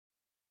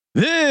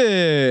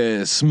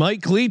This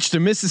Mike Leach, the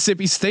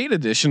Mississippi State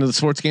edition of the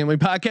Sports Gambling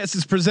Podcast,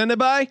 is presented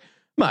by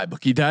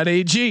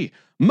MyBookie.ag.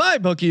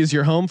 MyBookie is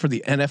your home for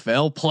the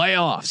NFL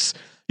playoffs.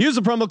 Use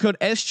the promo code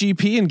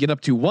SGP and get up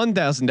to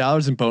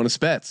 $1,000 in bonus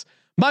bets.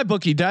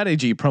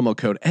 MyBookie.ag, promo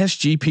code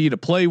SGP to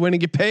play, win,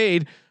 and get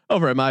paid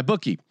over at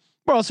MyBookie.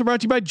 We're also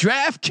brought to you by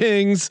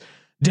DraftKings.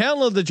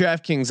 Download the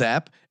DraftKings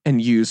app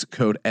and use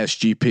code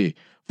SGP.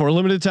 For a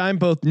limited time,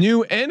 both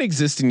new and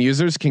existing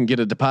users can get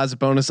a deposit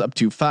bonus up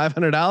to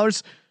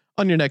 $500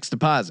 on your next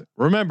deposit.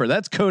 Remember,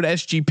 that's code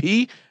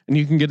SGP, and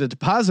you can get a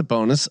deposit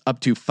bonus up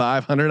to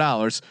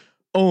 $500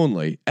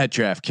 only at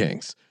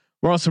DraftKings.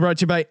 We're also brought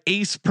to you by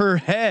Ace Per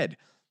Head.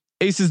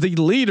 Ace is the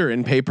leader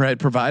in pay-per-head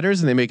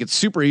providers, and they make it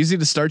super easy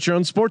to start your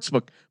own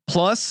sportsbook.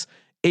 Plus,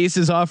 Ace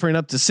is offering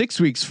up to 6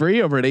 weeks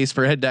free over at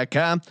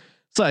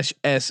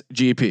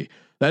aceperhead.com/SGP.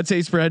 That's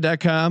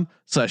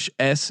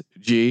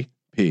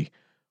aceperhead.com/SGP.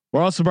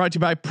 We're also brought to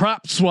you by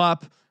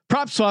PropSwap.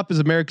 PropSwap is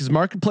America's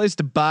marketplace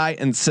to buy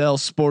and sell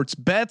sports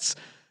bets.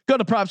 Go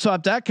to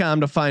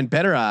PropSwap.com to find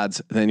better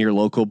odds than your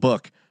local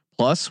book.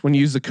 Plus, when you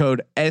use the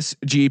code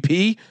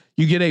SGP,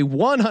 you get a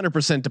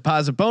 100%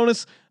 deposit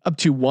bonus up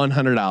to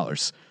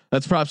 $100.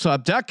 That's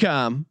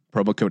PropSwap.com,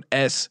 promo code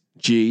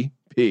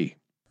SGP.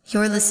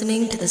 You're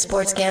listening to the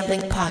Sports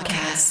Gambling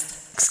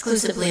Podcast,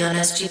 exclusively on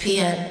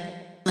SGPN.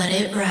 Let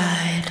it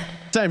ride.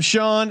 I'm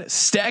Sean,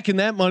 stacking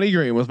that money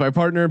green with my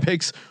partner in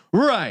picks,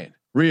 Ryan,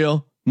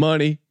 Real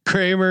Money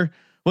Kramer.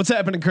 What's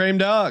happening, Kramer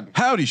Dog?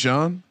 Howdy,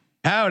 Sean.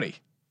 Howdy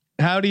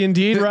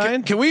indeed,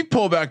 Ryan. Can we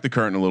pull back the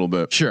curtain a little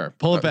bit? Sure,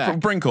 pull it back.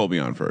 Bring Colby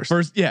on first.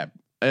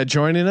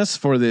 Joining us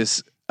for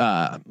this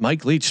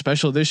Mike Leach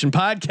special edition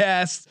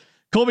podcast,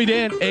 Colby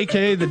Dan,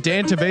 aka the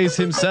Dantabase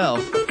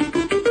himself.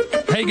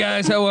 Hey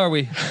guys, how are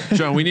we?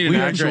 Sean, we need an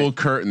actual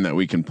curtain that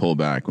we can pull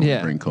back when we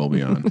bring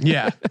Colby on.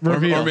 Yeah, or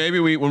maybe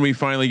when we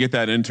finally get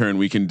that intern,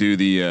 we can do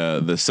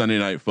the Sunday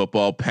Night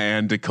Football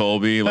pan to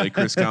Colby like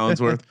Chris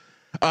Collinsworth,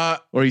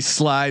 or he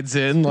slides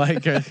in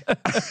like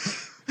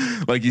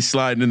like he's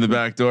sliding in the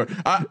back door.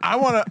 I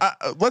want to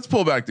let's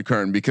pull back the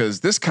curtain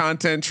because this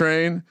content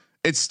train,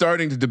 it's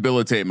starting to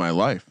debilitate my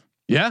life.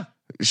 Yeah,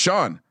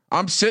 Sean,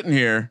 I'm sitting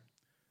here.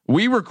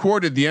 We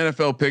recorded the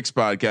NFL Picks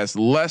podcast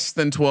less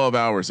than 12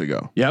 hours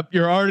ago. Yep,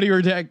 you're already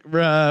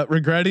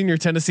regretting your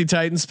Tennessee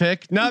Titans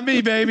pick. Not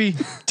me, baby.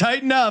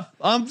 Tighten up.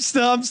 I'm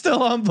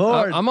still on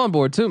board. I'm on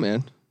board too,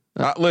 man.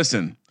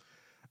 Listen,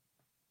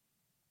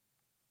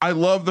 I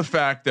love the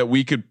fact that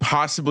we could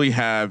possibly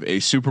have a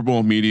Super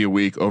Bowl media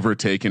week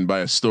overtaken by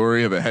a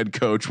story of a head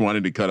coach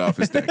wanting to cut off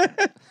his dick.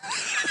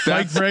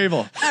 Mike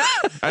Vrabel.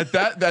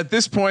 At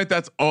this point,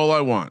 that's all I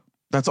want.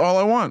 That's all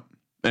I want.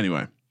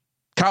 Anyway,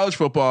 college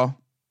football.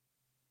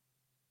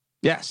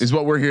 Yes, is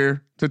what we're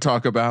here to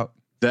talk about.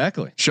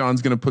 Exactly.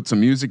 Sean's going to put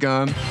some music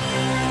on.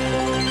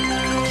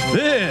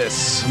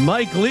 This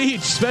Mike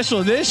Leach special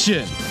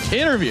edition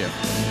interview.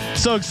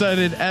 So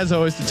excited as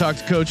always to talk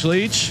to Coach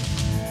Leach.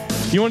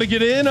 You want to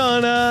get in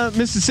on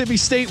Mississippi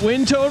State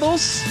win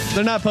totals?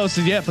 They're not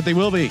posted yet, but they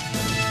will be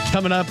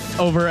coming up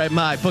over at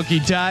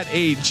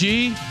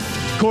mybookie.ag.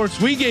 Of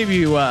course, we gave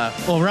you,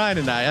 Ryan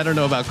and I don't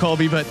know about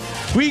Colby, but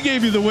we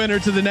gave you the winner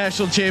to the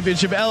national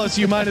championship,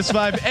 LSU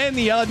 -5 and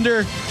the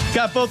under.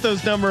 Got both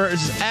those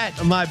numbers at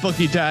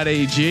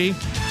mybookie.ag.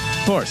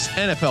 Of course,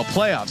 NFL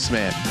playoffs,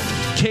 man.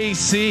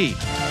 KC,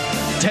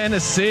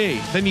 Tennessee.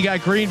 Then you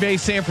got Green Bay,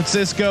 San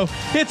Francisco.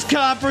 It's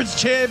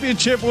conference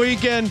championship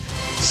weekend.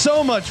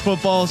 So much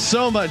football,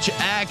 so much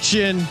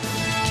action.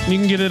 You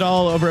can get it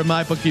all over at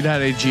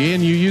mybookie.ag,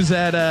 and you use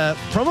that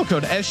promo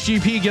code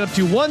SGP, get up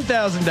to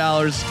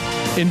 $1,000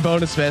 in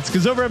bonus bets.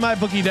 Because over at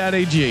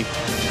mybookie.ag,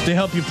 they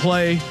help you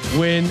play,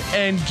 win,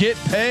 and get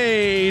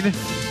paid.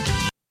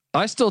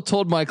 I still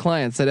told my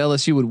clients that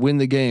LSU would win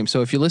the game.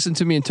 So if you listened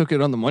to me and took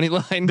it on the money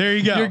line, there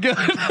you go. You're good.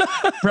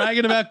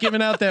 Bragging about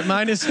giving out that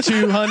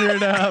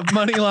 -200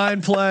 money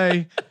line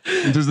play.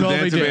 Does the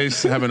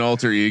database have an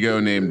alter ego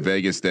named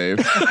Vegas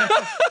Dave?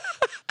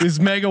 This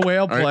mega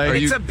whale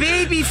play. It's a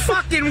baby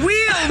fucking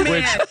wheel,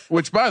 man.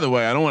 Which, by the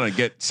way, I don't want to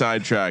get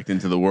sidetracked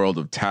into the world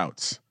of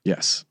touts.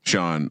 Yes,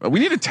 Sean, we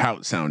need a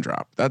tout sound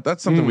drop.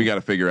 That's something we got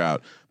to figure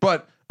out.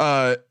 But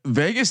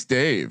Vegas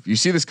Dave, you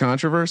see this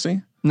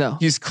controversy? No,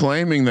 he's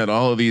claiming that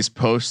all of these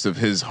posts of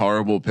his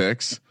horrible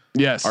picks,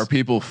 are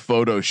people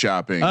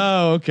photoshopping.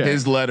 Oh, okay.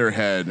 His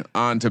letterhead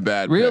onto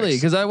bad. Really?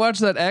 Because I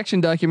watched that action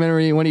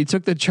documentary when he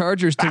took the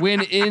Chargers to win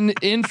in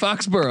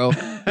Foxborough.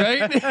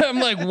 Right? I'm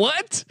like,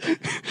 what?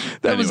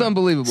 That was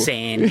unbelievable.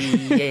 San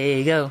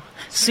Diego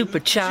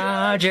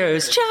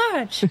Superchargers,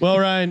 charge. Well,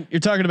 Ryan, you're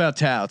talking about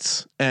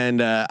touts,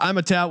 and I'm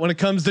a tout when it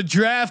comes to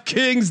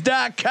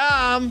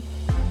DraftKings.com.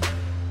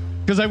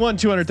 Because I won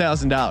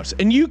 $200,000,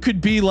 and you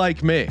could be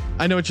like me.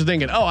 I know what you're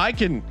thinking. Oh,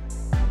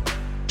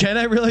 can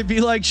I really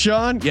be like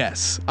Sean?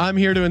 Yes, I'm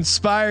here to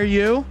inspire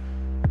you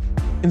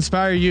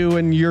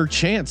and your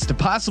chance to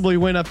possibly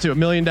win up to $1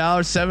 million,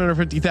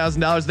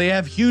 $750,000. They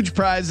have huge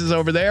prizes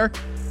over there.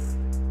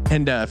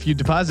 And if you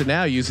deposit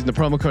now using the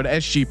promo code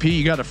SGP,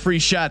 you got a free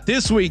shot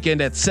this weekend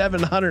at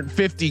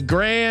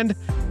 $750,000.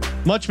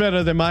 Much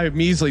better than my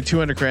measly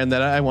 200 grand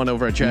that I won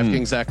over at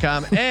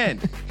DraftKings.com.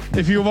 And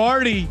if you've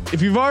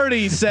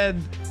already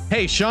said,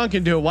 hey, Sean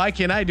can do it, why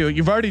can't I do it?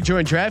 You've already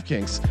joined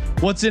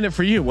DraftKings. What's in it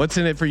for you? What's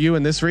in it for you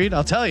in this read?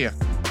 I'll tell you.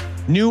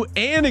 New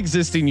and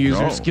existing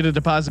users get a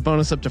deposit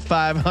bonus up to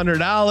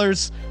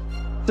 $500.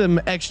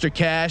 Some extra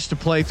cash to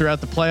play throughout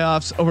the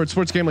playoffs over at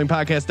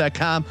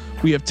sportsgamblingpodcast.com.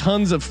 We have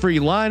tons of free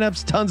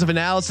lineups, tons of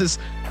analysis.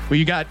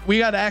 We got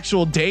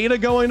actual data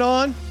going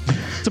on.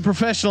 It's a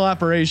professional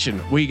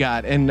operation we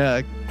got,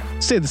 and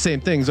say the same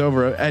things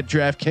over at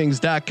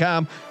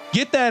DraftKings.com.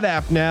 Get that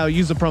app now.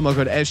 Use the promo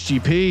code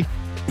SGP.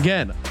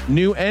 Again,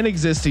 new and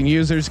existing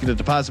users get a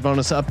deposit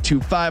bonus up to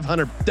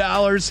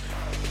 $500.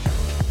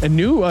 And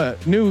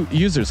new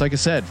users, like I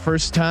said,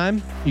 first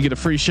time you get a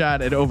free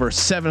shot at over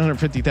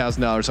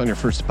 $750,000 on your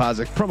first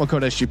deposit. Promo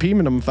code SGP,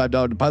 minimum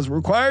 $5 deposit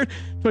required.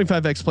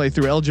 25x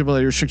playthrough,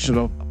 eligibility restrictions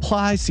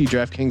apply. See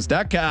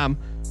DraftKings.com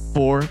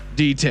for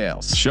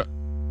details.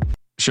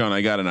 Sean,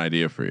 I got an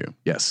idea for you.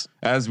 Yes.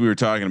 As we were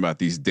talking about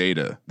these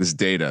flow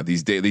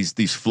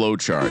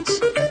charts.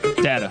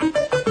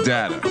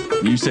 Data.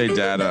 You say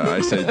data,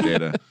 I say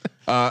data.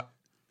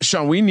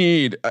 Sean, we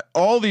need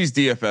all these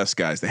DFS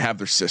guys. They have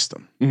their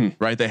system,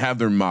 right? They have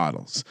their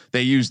models.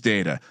 They use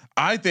data.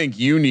 I think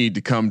you need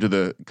to come to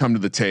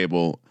the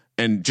table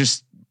and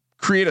just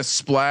create a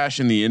splash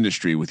in the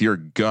industry with your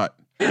gut,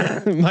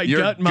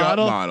 your gut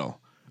model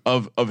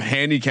of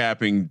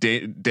handicapping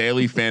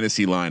daily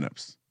fantasy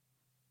lineups.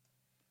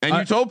 And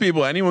you told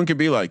people anyone can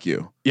be like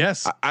you.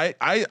 Yes.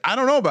 I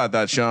don't know about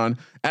that, Sean.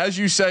 As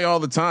you say all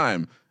the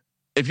time,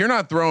 if you're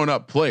not throwing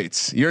up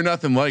plates, you're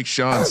nothing like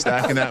Sean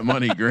stacking that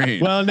money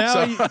green. Well,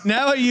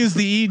 now I use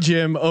the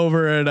eGym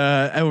over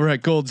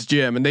at Gold's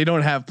Gym, and they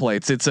don't have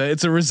plates. It's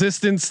a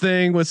resistance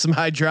thing with some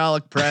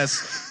hydraulic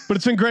press, but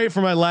it's been great for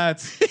my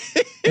lats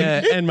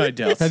and my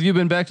delts. Have you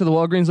been back to the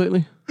Walgreens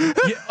lately?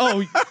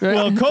 Yeah,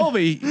 well,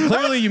 Colby,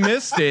 clearly you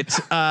missed it.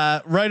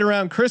 Right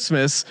around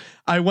Christmas,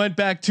 I went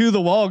back to the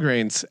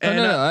Walgreens. And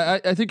no.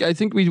 I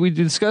think we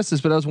discussed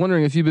this, but I was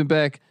wondering if you've been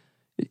back.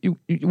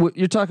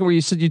 You're talking where you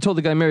said you told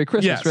the guy Merry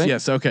Christmas, right?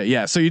 Yes. Okay.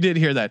 Yeah. So you did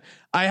hear that.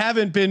 I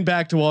haven't been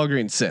back to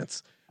Walgreens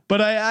since,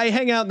 but I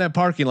hang out in that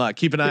parking lot.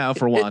 Keep an eye out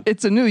for Juan.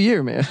 It's a new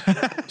year, man.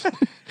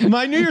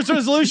 My New Year's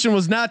resolution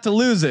was not to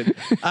lose it.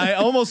 I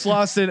almost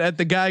lost it at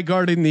the guy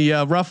guarding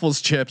the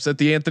Ruffles chips at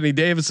the Anthony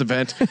Davis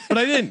event, but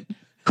I didn't.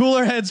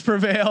 Cooler heads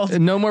prevailed.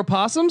 And no more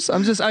possums.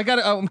 I'm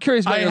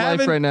curious about your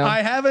life right now.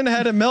 I haven't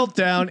had a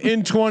meltdown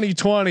in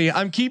 2020.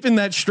 I'm keeping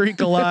that streak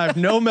alive.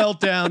 No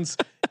meltdowns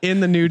in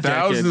the new decade.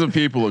 Thousands of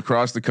people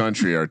across the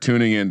country are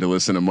tuning in to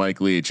listen to Mike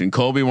Leach, and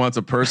Colby wants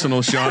a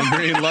personal Sean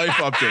Green life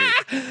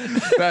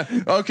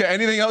update. Okay.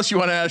 Anything else you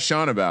want to ask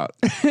Sean about?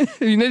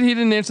 He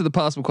didn't answer the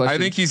possible question. I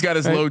think he's got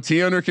his low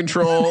T under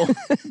control.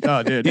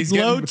 Oh, dude,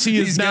 low T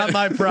is not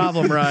my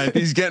problem, Ryan.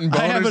 He's getting boners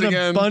I have an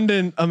again.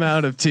 Abundant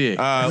amount of T.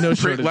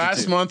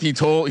 Last month he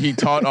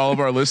taught all of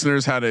our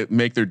listeners how to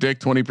make their dick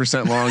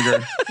 20%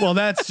 longer. Well,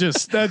 that's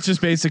just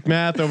basic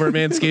math over at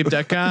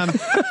manscaped.com.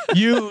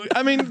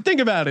 Think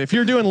about it. If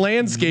you're doing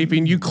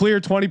landscaping, you clear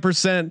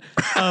 20%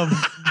 of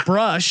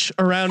brush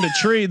around a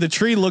tree. The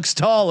tree looks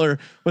taller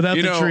without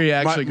the tree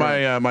actually.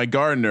 My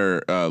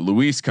gardener,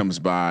 Luis, comes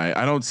by.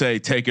 I don't say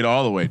take it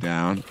all the way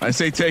down. I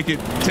say take it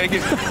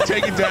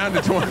down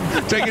to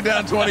 20. Take it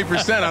down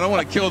 20%. I don't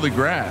want to kill the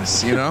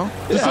grass. I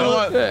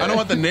don't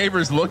want the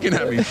neighbors looking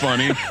at me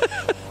funny.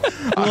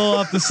 A little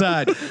off the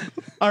side.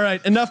 All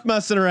right, enough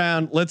messing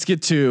around. Let's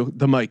get to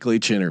the Mike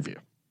Leach interview.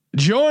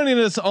 Joining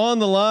us on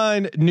the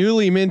line,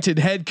 newly minted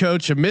head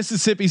coach of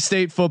Mississippi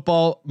State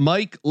football,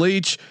 Mike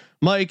Leach.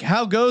 Mike,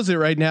 how goes it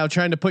right now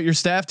trying to put your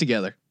staff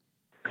together?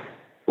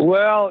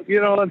 Well,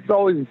 it's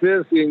always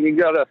busy, and you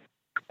got to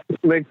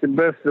make the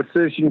best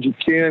decisions you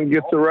can,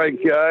 get the right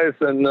guys,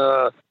 and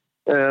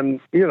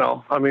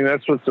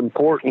that's what's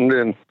important,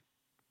 and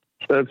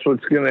that's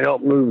what's going to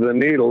help move the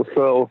needle.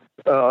 So,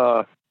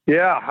 and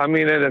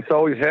it's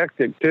always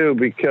hectic too,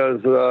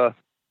 because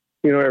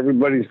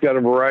everybody's got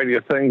a variety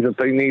of things that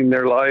they need in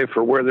their life,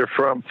 or where they're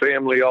from,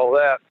 family, all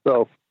that.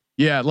 So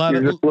yeah,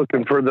 you're just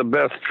looking for the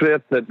best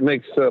fit that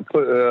makes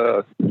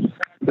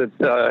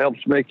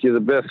helps make you the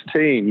best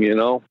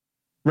team.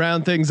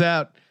 Round things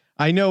out.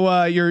 I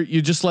know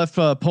you just left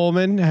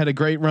Pullman, had a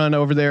great run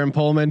over there in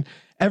Pullman.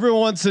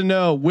 Everyone wants to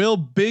know, will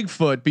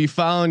Bigfoot be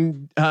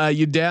following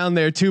you down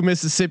there to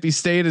Mississippi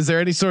State? Is there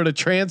any sort of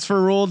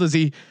transfer rule? Does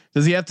he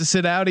have to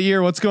sit out a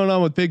year? What's going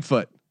on with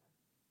Bigfoot?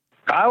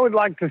 I would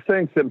like to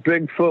think that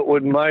Bigfoot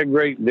would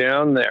migrate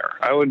down there.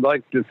 I would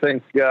like to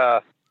think,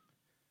 send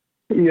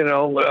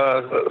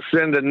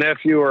a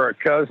nephew or a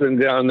cousin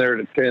down there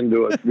to tend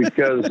to it,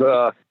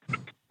 because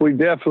we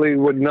definitely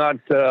would not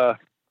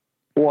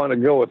want to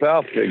go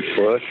without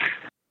Bigfoot.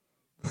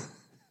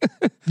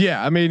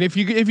 Yeah, if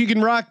you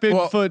can rock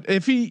Bigfoot,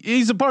 if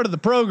he's a part of the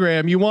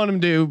program, you want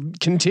him to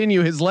continue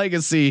his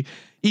legacy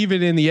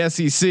even in the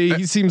SEC.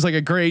 He seems like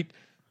a great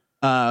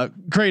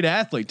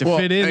athlete to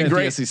fit in at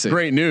the SEC.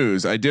 Great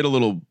news. I did a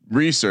little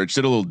research,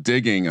 did a little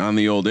digging on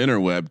the old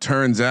interweb.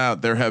 Turns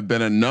out there have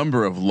been a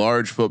number of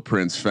large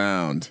footprints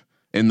found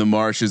in the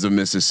marshes of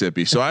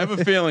Mississippi. So I have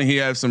a feeling he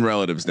has some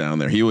relatives down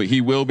there.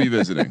 He will be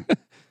visiting.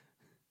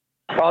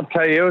 I'll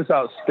tell you, it was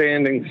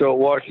outstanding. So at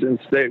Washington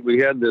State, we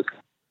had this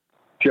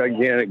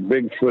gigantic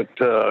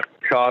Bigfoot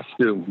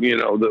costume,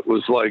 that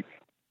was like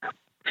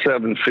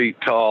 7 feet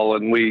tall,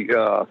 and we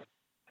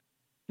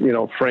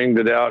framed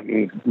it out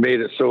and made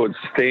it so it'd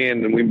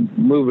stand, and we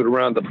move it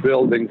around the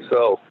building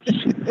so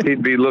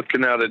he'd be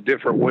looking out a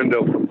different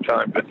window from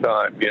time to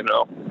time.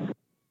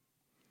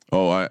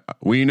 Oh,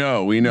 we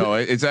know.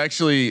 It's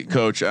actually,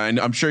 Coach,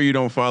 I'm sure you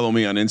don't follow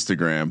me on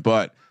Instagram,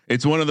 but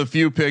it's one of the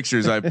few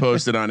pictures I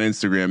posted on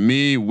Instagram,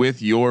 me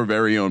with your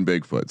very own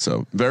Bigfoot.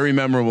 So very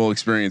memorable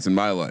experience in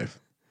my life.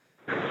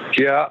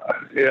 Yeah.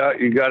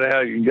 You gotta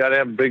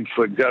have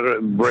Bigfoot. Got to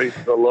embrace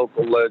the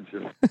local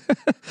legend.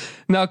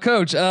 Now,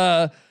 Coach,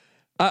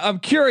 I'm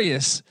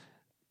curious.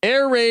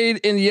 Air raid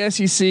in the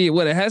SEC.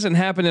 It hasn't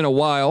happened in a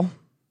while,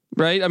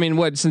 right? I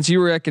mean, since you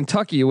were at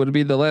Kentucky, it would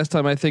be the last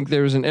time I think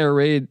there was an air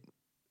raid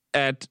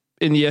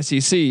in the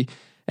SEC.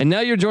 And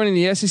now you're joining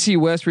the SEC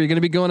West, where you're going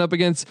to be going up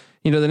against,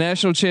 the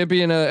national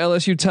champion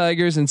LSU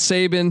Tigers and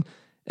Saban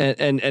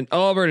and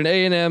Auburn and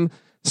A&M.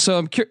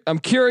 So I'm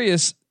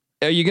curious.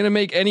 Are you going to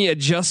make any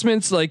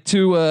adjustments, like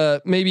to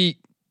maybe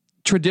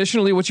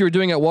traditionally what you were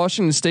doing at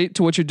Washington State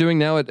to what you're doing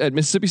now at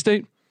Mississippi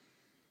State?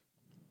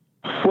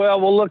 Well,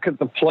 we'll look at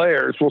the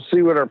players. We'll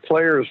see what our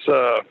players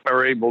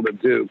are able to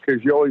do,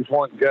 because you always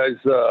want guys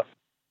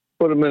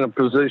put them in a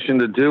position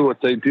to do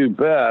what they do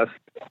best.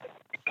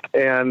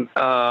 And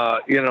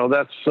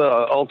that's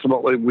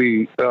ultimately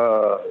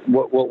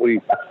what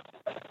we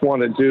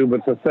want to do.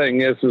 But the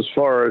thing is, as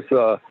far as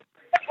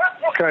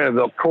kind of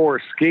the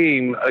core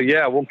scheme,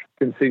 we'll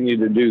continue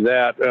to do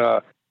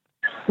that.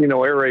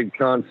 Air raid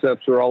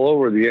concepts are all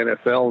over the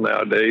NFL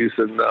nowadays,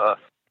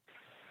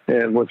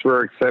 and with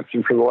rare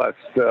exception for the last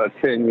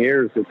 10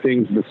 years, the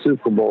teams in the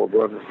Super Bowl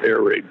run an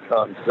air raid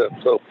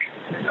concept. So,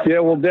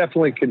 we'll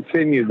definitely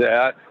continue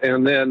that.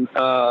 And then,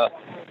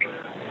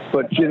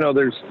 but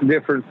there's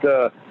different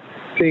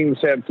teams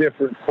have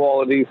different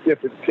qualities,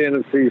 different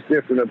tendencies,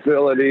 different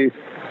abilities,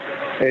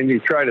 and you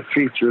try to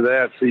feature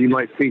that. So you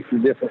might feature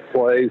different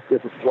plays,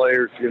 different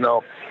players,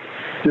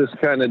 just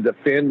kind of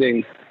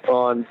depending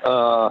on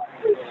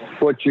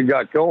what you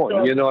got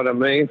going. You know what I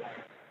mean?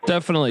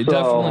 Definitely.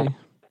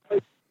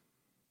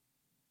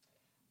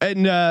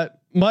 And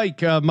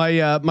Mike,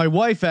 my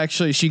wife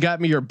actually, she got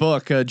me your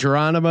book,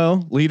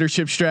 Geronimo: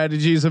 Leadership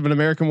Strategies of an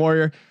American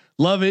Warrior.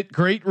 Love it,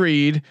 great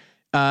read.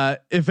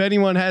 If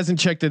anyone hasn't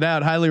checked it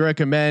out, highly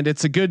recommend.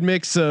 It's a good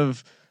mix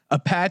of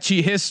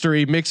Apache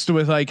history mixed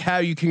with like how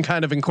you can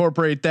kind of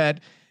incorporate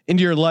that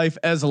into your life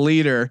as a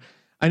leader.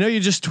 I know you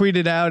just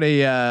tweeted out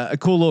a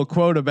cool little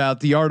quote about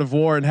the art of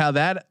war and how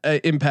that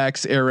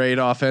impacts air raid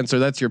offense, or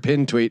that's your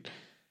pin tweet.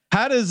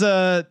 How does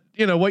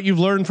what you've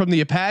learned from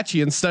the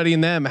Apache and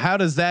studying them, how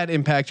does that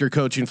impact your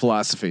coaching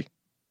philosophy?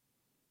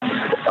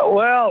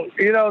 Well,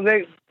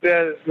 they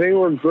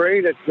were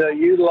great at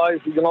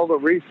utilizing all the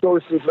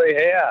resources they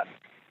had.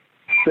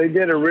 They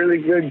did a really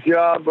good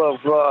job of,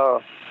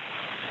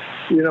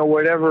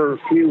 whatever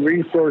few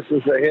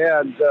resources they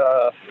had,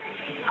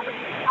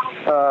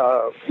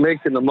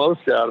 making the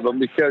most out of them,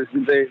 because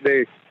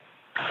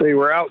they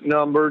were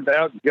outnumbered,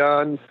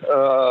 outgunned,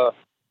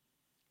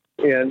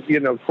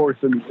 and of course,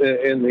 in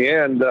the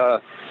end,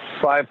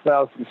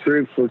 5,000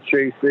 troops were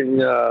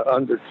chasing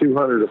under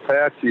 200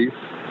 Apaches,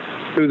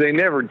 who they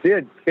never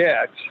did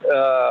catch.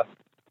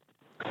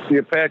 The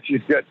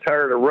Apaches got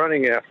tired of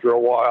running after a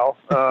while.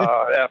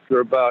 After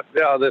about,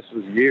 this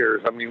was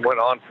years. I mean, went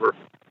on for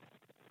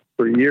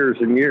years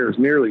and years,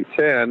 nearly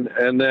 10,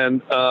 and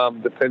then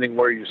depending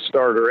where you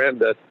start or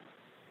end it,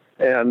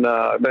 and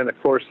then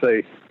of course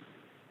they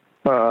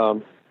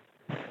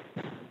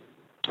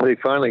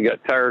finally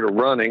got tired of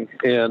running,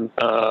 and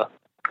but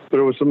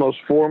it was the most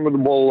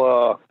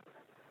formidable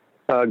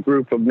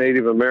group of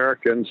Native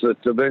Americans that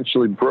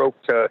eventually broke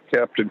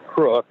Captain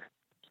Crook,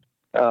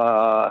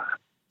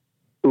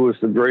 who was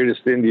the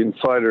greatest Indian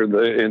fighter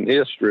in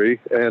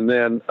history. And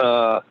then,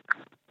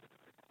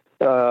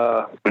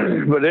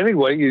 but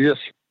anyway, you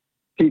just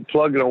keep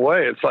plugging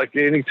away. It's like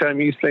anytime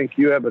you think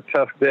you have a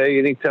tough day,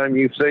 anytime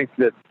you think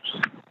that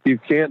you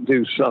can't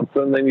do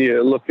something, then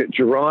you look at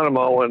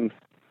Geronimo, and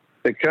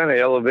it kind of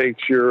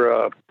elevates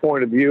your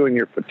point of view and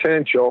your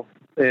potential.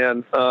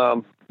 And,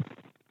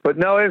 but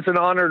no, it's an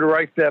honor to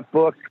write that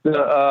book. And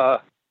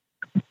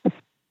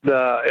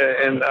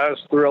I was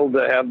thrilled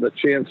to have the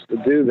chance to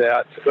do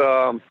that.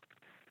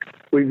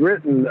 We've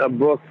written a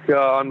book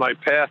on my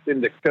path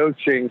into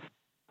coaching,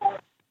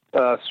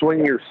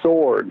 Swing Your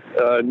Sword,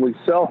 and we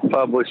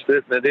self-published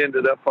it, and it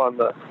ended up on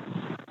the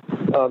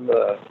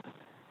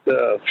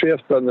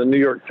fifth on the New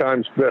York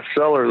Times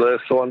bestseller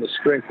list. So on the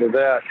strength of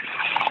that,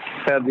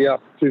 had the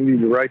opportunity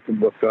to write the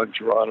book on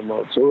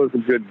Geronimo. So it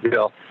was a good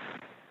deal.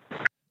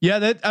 Yeah,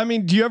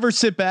 do you ever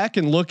sit back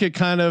and look at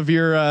kind of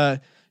your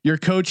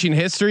coaching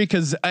history?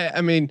 Cause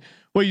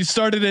you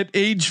started at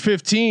age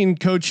 15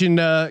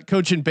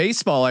 coaching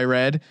baseball, I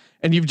read,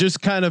 and you've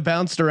just kind of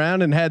bounced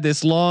around and had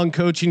this long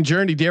coaching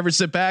journey. Do you ever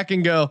sit back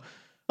and go,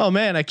 oh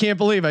man, I can't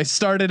believe I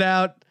started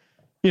out,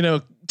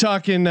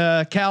 talking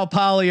Cal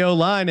Poly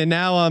O-line, and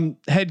now I'm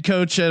head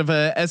coach of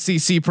a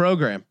SEC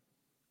program.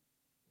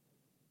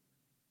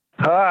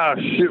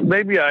 Shoot,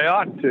 maybe I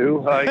ought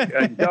to.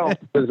 I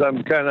don't, because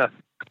I'm kind of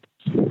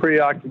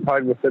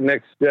preoccupied with the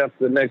next step,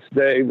 the next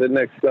day, the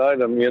next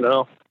item,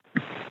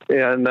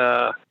 and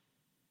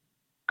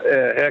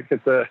heck,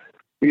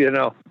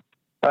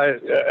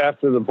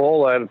 after the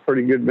bowl, I had a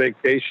pretty good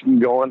vacation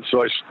going,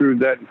 so I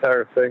screwed that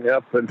entire thing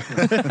up, and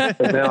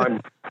now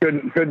I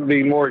couldn't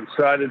be more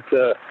excited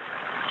to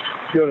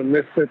go to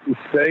Mississippi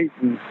State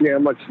and see how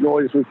much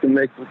noise we can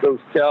make with those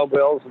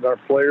cowbells and our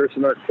players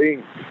and our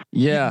team.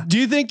 Yeah. Do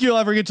you think you'll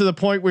ever get to the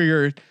point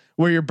where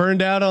you're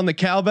burned out on the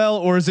cowbell,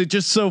 or is it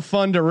just so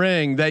fun to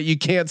ring that you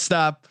can't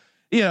stop?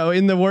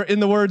 In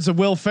the words of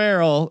Will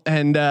Ferrell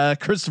and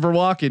Christopher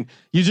Walken,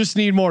 you just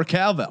need more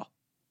cowbell.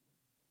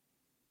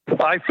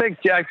 I think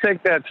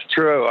that's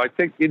true. I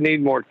think you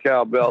need more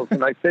cowbells,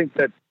 and I think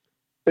that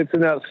it's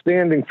an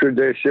outstanding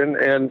tradition,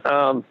 and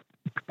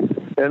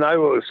I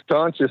was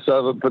conscious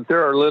of it, but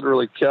there are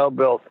literally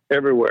cowbells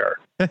everywhere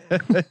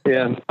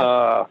in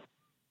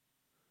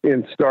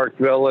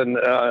Starkville and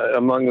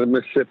among the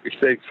Mississippi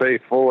State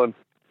faithful, and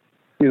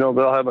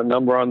they'll have a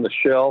number on the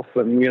shelf,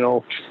 and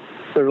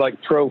they're like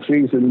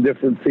trophies, and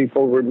different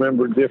people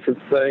remember different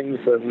things,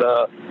 and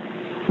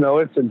no,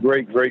 it's a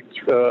great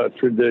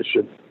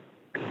tradition.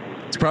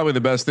 It's probably the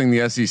best thing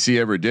the SEC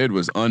ever did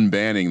was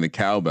unbanning the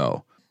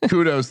cowbell.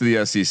 Kudos to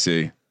the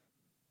SEC.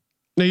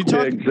 Now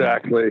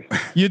exactly.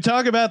 You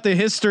talk about the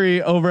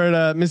history over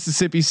at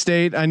Mississippi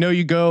State. I know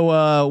you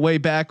go way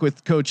back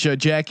with Coach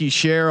Jackie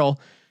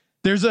Sherrill.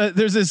 There's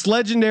this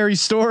legendary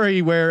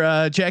story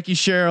where Jackie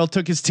Sherrill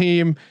took his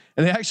team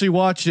and they actually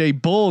watched a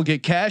bull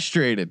get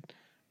castrated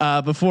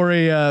before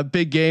a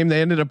big game. They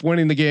ended up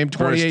winning the game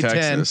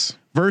 28-10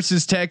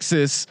 versus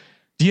Texas.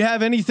 Do you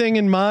have anything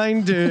in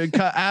mind to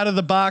out of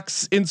the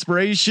box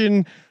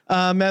inspiration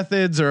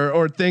methods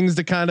or things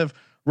to kind of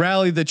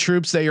rally the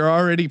troops that you're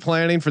already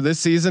planning for this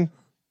season?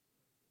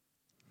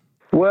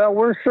 Well,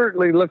 we're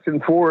certainly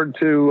looking forward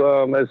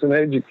to, as an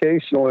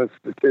educational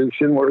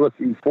institution, we're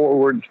looking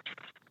forward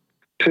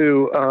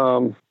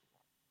to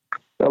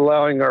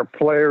allowing our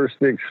players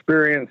to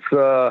experience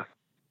as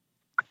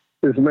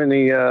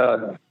many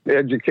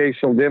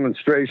educational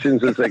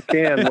demonstrations as they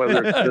can,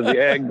 whether it's to the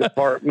ag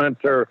department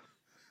or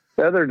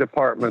other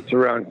departments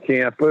around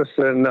campus.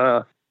 And,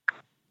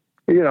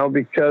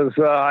 because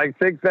I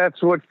think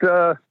that's what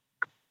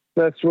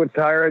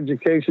higher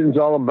education is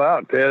all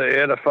about, to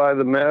edify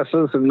the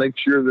masses and make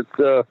sure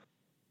that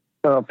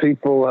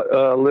people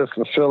live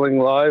fulfilling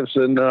lives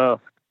and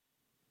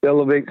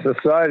elevate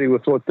society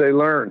with what they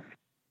learn.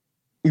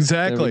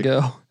 Exactly. There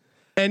we go.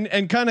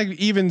 And kind of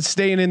even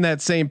staying in that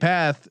same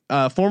path,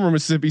 former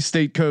Mississippi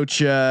State coach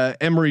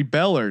Emory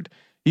Bellard,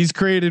 he's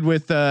created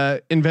with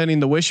inventing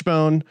the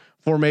wishbone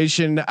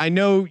formation. I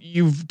know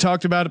you've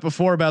talked about it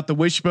before about the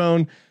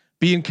wishbone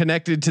being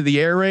connected to the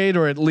air raid,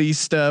 or at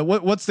least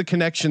what's the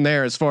connection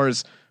there as far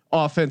as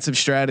offensive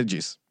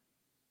strategies?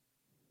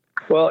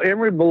 Well,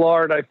 Emory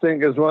Bellard, I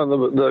think, is one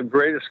of the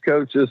greatest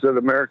coaches that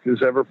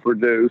America's ever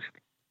produced.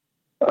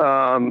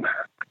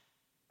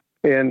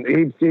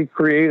 And he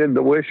created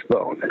the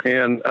wishbone,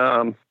 and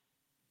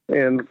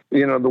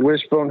the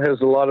wishbone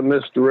has a lot of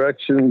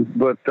misdirection,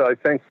 but I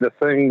think the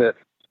thing that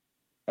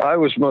I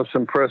was most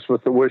impressed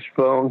with the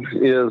wishbone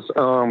is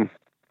was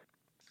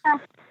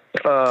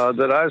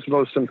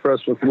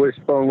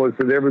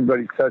that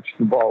everybody touched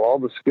the ball. All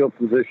the skill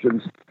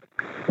positions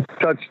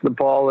touched the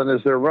ball, and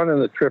as they're running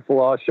the triple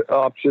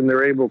option,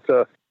 they're able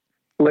to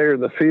layer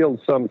the field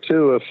some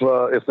too,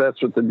 if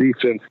that's what the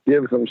defense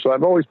gives them. So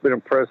I've always been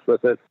impressed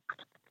with it.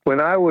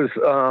 When I was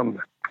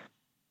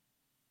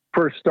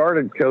first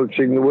started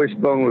coaching, the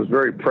wishbone was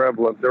very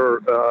prevalent. There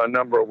were a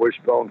number of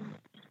wishbone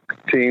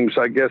teams.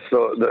 I guess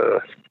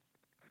the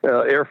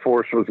Air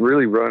Force was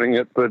really running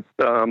it, but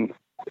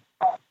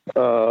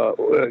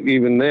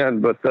even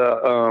then, but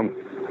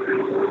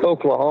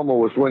Oklahoma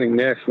was winning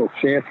national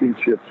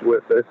championships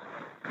with it.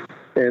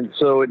 And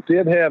so it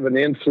did have an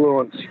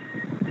influence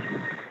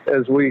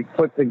as we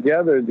put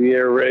together the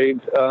air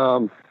raid,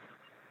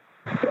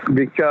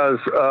 because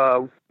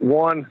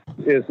one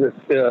is that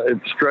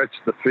it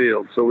stretched the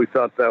field. So we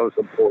thought that was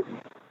important.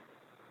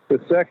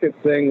 The second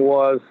thing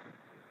was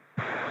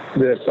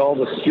that all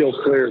the skill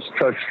players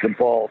touched the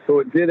ball. So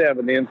it did have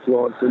an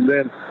influence. And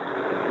then,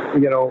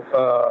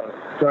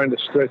 trying to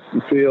stretch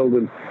the field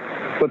and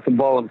put the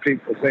ball in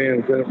people's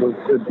hands, and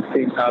it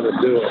became how to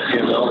do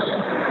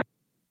it,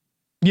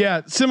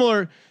 Yeah.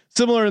 Similar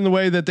in the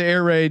way that the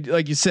air raid,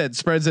 like you said,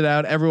 spreads it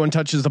out. Everyone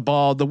touches the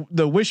ball.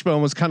 The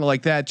wishbone was kind of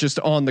like that, just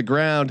on the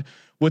ground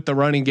with the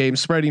running game,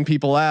 spreading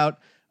people out,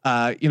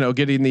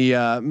 getting the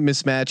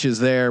mismatches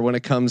there when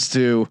it comes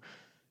to,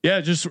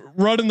 just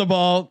running the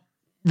ball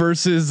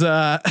versus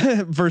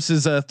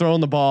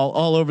throwing the ball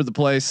all over the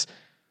place.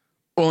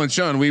 Well, and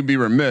Sean, we'd be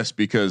remiss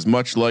because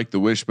much like the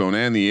wishbone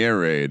and the air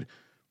raid,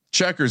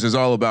 checkers is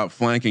all about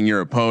flanking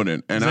your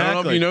opponent. And I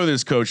don't know if you know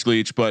this, Coach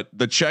Leach, but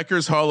the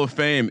Checkers Hall of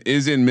Fame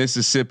is in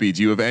Mississippi.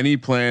 Do you have any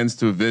plans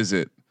to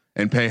visit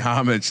and pay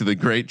homage to the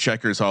great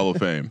Checkers Hall of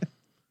Fame?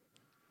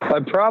 I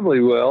probably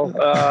will.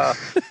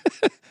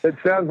 It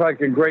sounds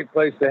like a great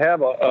place to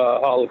have a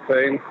Hall of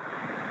Fame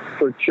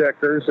for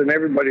checkers, and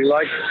everybody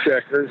likes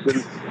checkers.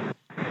 And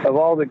of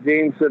all the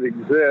games that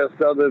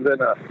exist, other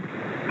than a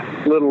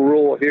little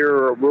rule here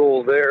or a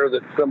rule there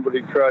that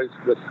somebody tries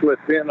to slip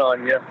in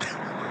on you,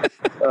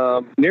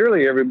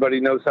 nearly everybody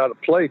knows how to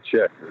play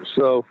checkers.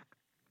 So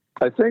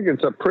I think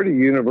it's a pretty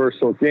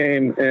universal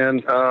game.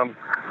 And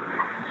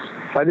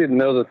I didn't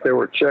know that there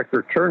were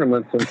checker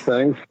tournaments and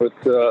things, but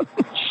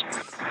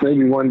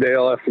maybe one day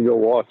I'll have to go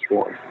watch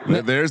one.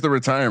 There's the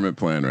retirement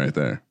plan right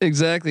there.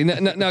 Exactly.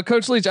 Now,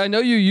 Coach Leach, I know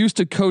you used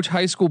to coach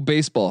high school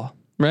baseball,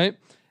 right?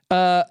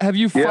 Have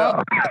you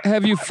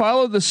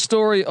followed the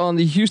story on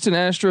the Houston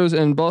Astros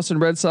and Boston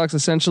Red Sox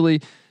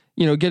essentially,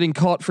 getting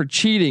caught for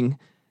cheating?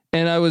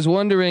 And I was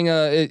wondering,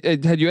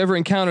 had you ever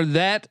encountered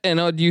that?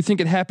 And do you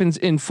think it happens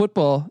in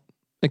football,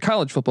 in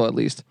college football at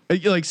least?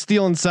 Like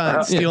stealing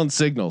signs, stealing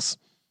signals.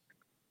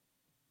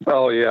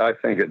 Oh yeah, I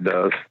think it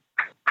does.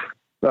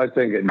 I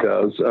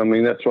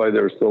mean, that's why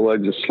there's the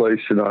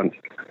legislation on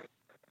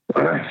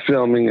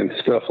filming and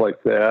stuff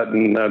like that.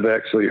 And I've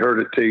actually heard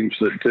of teams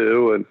that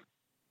do, and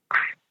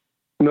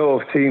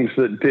know of teams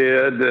that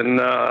did. And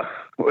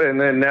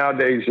then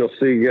nowadays you'll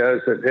see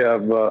guys that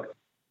have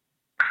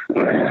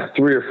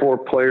 3 or 4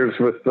 players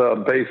with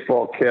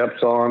baseball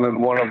caps on, and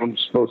one of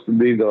them's supposed to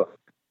be the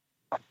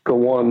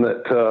one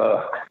that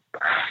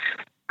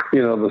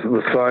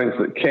the signs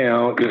that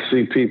count. You'll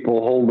see people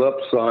hold up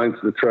signs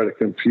to try to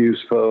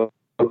confuse folks.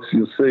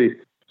 You'll see.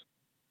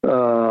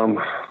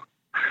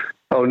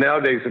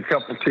 Nowadays a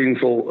couple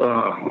teams will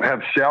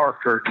have shower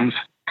curtains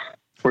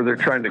where they're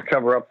trying to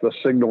cover up the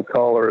signal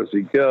caller as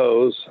he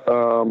goes.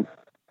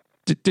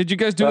 Did you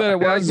guys do that at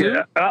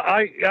Wazoo?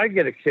 I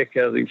get a kick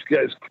out of these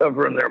guys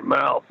covering their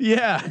mouth.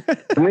 Yeah.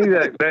 To me,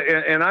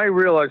 and I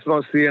realize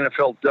most of the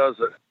NFL does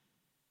it.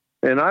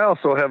 And I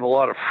also have a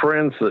lot of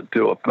friends that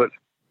do it, but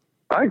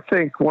I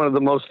think one of the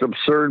most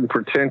absurd and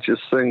pretentious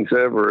things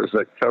ever is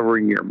that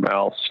covering your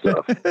mouth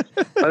stuff.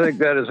 I think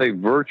that is a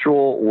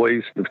virtual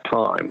waste of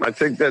time. I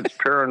think that's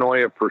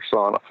paranoia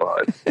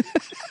personified.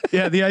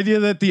 Yeah, the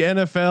idea that the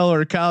NFL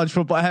or college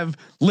football have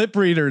lip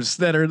readers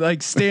that are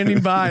like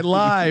standing by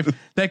live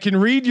that can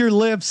read your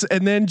lips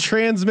and then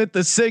transmit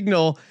the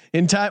signal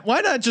in time. Why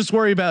not just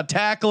worry about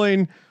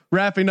tackling,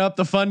 wrapping up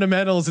the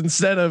fundamentals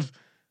instead of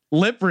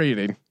lip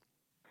reading?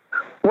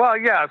 Well,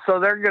 yeah, so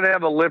they're going to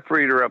have a lip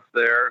reader up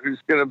there who's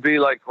going to be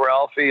like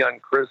Ralphie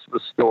on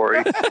Christmas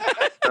Story,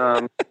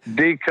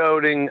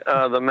 decoding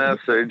the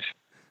message.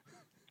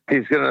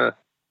 He's going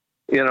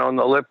to, on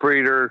the lip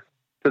reader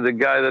to the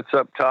guy that's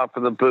up top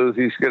of the booth,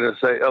 he's going to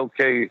say,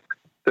 okay,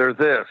 they're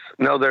this.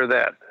 No, they're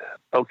that.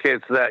 Okay,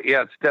 it's that.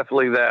 Yeah, it's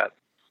definitely that.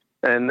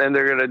 And then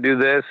they're going to do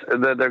this,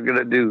 and then they're going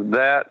to do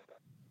that.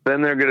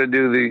 Then they're going to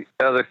do the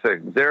other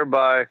thing.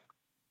 Thereby,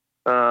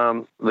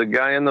 the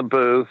guy in the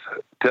booth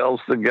tells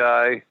the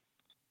guy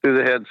through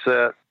the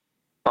headset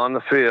on the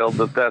field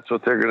that that's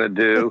what they're going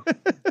to do.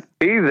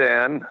 He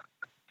then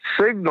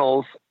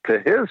signals to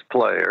his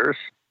players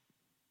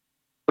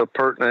the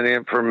pertinent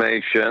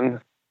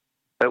information,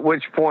 at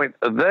which point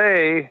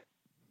they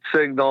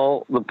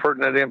signal the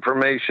pertinent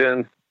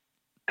information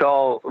to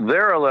all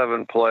their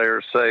 11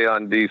 players, say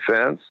on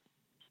defense,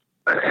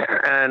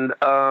 and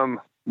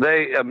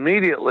they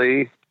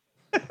immediately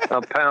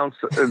pounce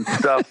and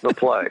stuff the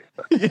play.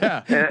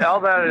 Yeah. And all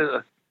that is,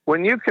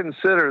 when you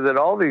consider that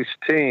all these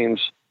teams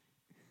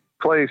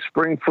play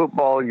spring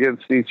football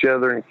against each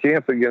other and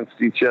camp against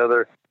each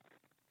other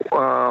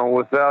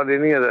without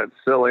any of that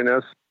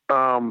silliness,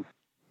 and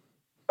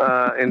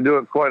do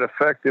it quite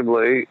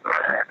effectively,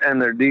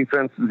 and their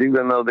defenses,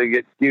 even though they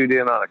get cued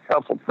in on a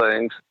couple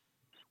things,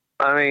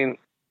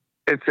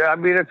 it's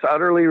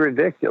utterly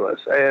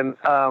ridiculous. And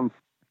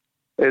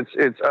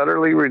it's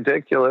utterly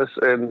ridiculous,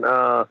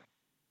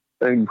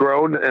 and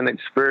grown and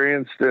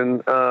experienced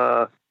and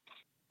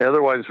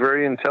otherwise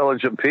very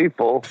intelligent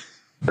people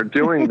are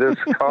doing this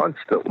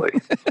constantly.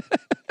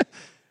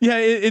 Yeah,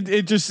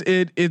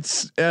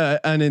 it's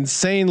an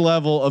insane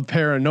level of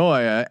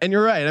paranoia, and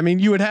you're right. I mean,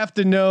 you would have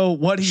to know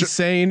what he's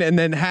saying, and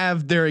then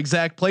have their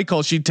exact play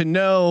call sheet to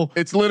know.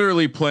 It's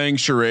literally playing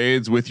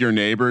charades with your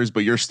neighbors,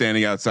 but you're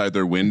standing outside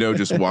their window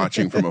just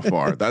watching from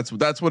afar. That's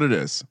what it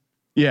is.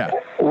 Yeah.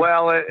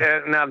 Well,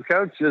 now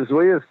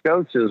we as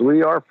coaches,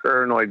 we are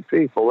paranoid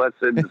people.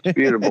 That's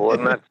indisputable,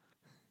 and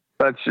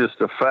that's just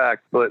a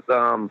fact. But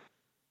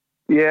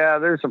yeah,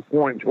 there's a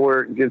point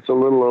where it gets a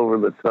little over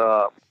the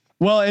top.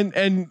 Well,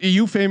 and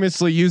you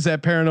famously use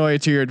that paranoia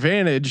to your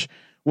advantage,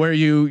 where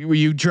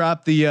you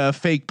drop the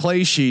fake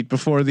play sheet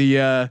before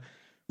the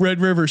Red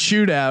River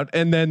shootout,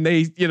 and then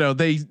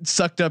they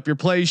sucked up your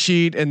play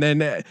sheet, and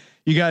then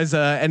you guys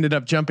ended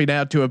up jumping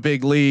out to a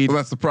big lead. Well,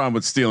 that's the problem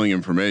with stealing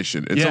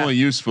information. It's only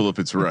useful if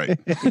it's right.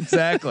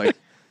 Exactly.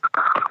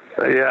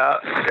 Yeah,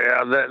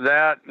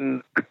 that,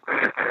 and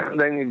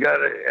then you got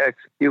to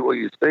execute what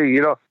you see.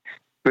 You know,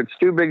 if it's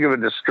too big of a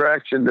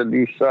distraction to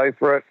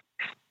decipher it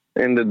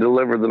and to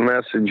deliver the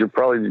message, you're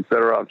probably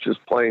better off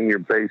just playing your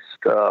base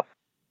stuff.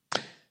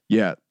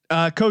 Yeah.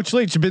 Coach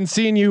Leach, I've been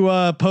seeing you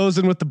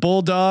posing with the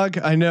Bulldog.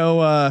 I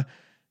know,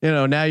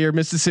 now you're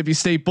Mississippi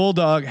State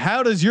Bulldog.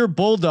 How does your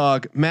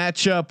Bulldog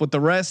match up with the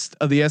rest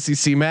of the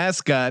SEC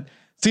mascot?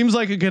 Seems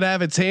like it could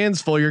have its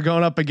hands full. You're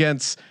going up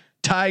against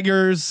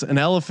tigers, an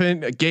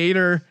elephant, a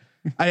gator.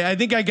 I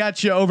think I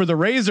got you over the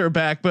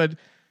Razorback, but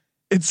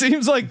it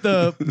seems like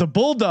the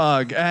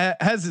Bulldog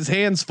has his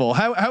hands full.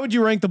 How would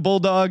you rank the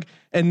Bulldog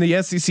and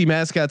the SEC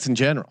mascots in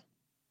general?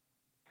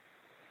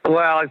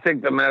 Well, I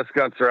think the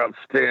mascots are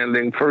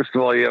outstanding. First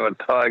of all, you have a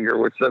tiger,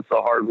 which that's a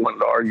hard one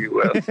to argue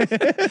with.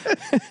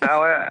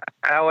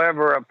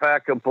 However, a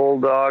pack of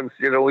bulldogs,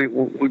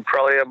 we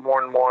probably have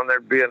more than one.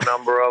 There'd be a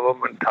number of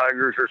them, and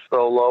tigers are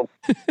solo.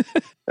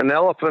 An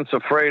elephant's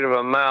afraid of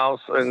a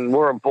mouse, and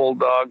we're a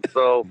bulldog,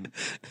 so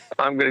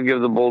I'm going to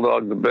give the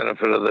bulldog the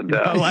benefit of the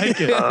doubt. I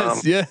like it.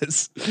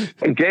 Yes.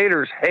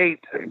 Gators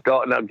hate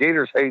dogs. Now,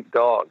 gators hate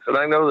dogs, and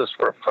I know this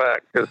for a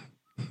fact because,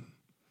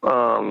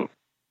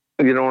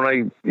 when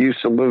I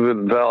used to live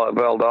in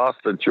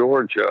Valdosta,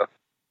 Georgia,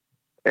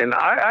 and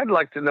I'd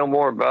like to know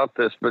more about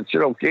this, but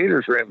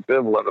gators are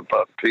ambivalent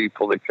about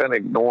people. They kind of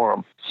ignore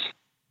them.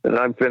 And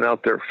I've been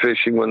out there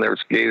fishing when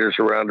there's gators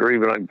around, or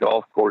even on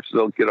golf courses.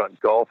 They'll get on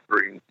golf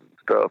greens and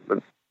stuff,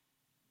 and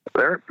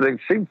they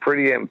seem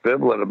pretty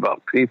ambivalent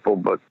about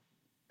people.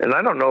 And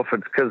I don't know if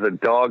it's because the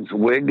dog's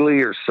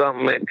wiggly or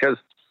something. Because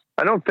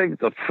I don't think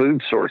it's a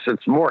food source.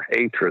 It's more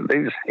hatred.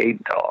 They just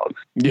hate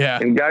dogs. Yeah,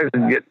 and guys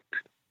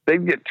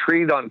they'd get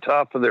treed on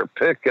top of their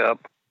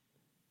pickup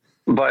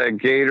by a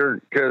gator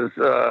because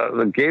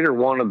the gator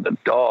wanted the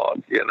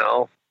dog,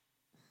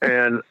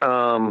 and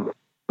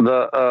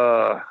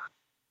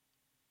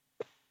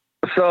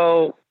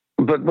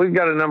but we've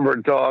got a number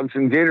of dogs,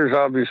 and gators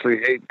obviously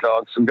hate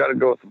dogs, so got to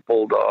go with the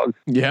bulldog.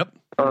 Yep.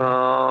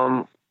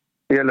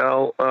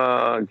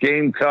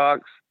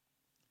 Gamecocks,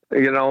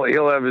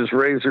 he'll have his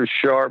razor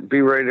sharp,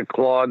 be ready to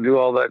claw, do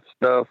all that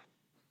stuff.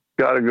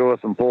 Got to go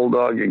with the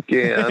bulldog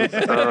again.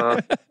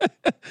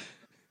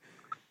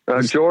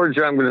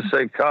 Georgia, I'm going to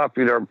say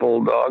copied our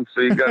bulldog,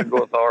 so you got to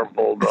go with our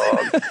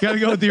bulldog. Got to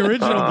go with the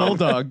original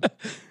bulldog.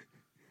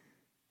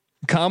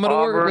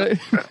 Commodore.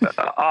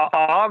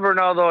 Auburn,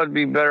 although it'd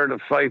be better to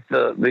fight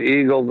the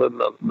eagle than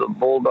the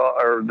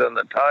bulldog or than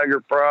the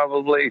tiger,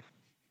 probably.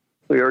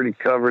 We already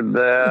covered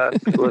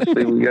that. Let's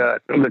see, we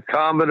got the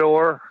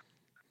Commodore.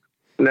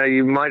 Now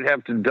you might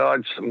have to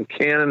dodge some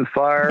cannon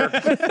fire.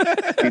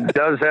 He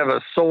does have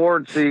a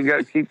sword, so you got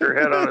to keep your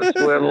head on a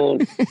swivel.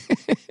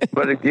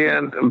 But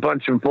again, a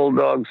bunch of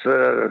bulldogs,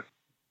 kind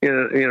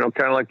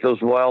of like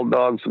those wild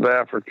dogs of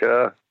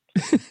Africa.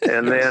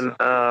 And then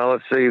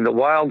let's see, the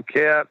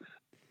Wildcats.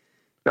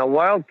 Now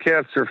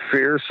Wildcats are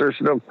fierce. There's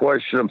no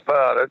question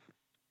about it.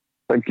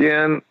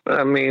 Again,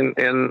 I mean,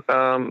 and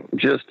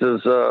just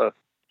as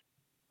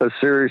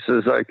serious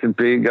as I could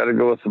be, got to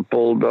go with the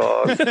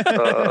bulldog.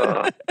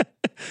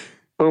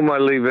 Who am I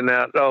leaving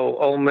out? Oh,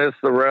 Ole Miss,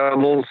 the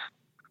Rebels.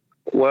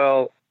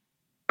 Well,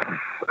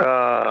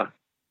 they're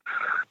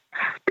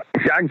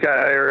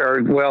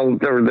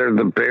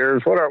the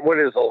Bears. What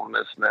is Ole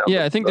Miss now?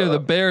 Yeah, I think they're the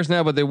Bears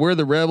now, but they were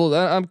the Rebels.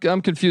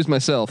 I'm confused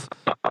myself.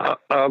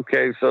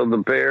 Okay, so the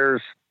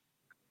Bears.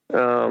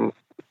 You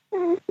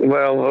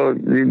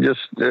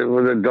just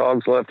with the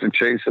dogs left to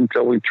chase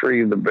until we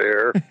tree the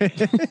bear,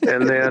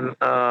 and then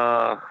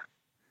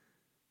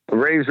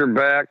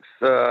Razorbacks.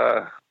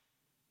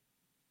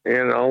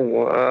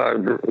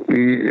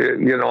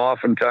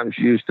 Oftentimes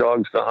you use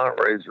dogs to hunt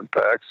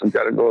Razorbacks. So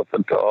got to go with the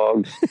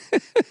dogs.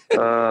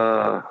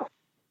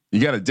 You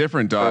got a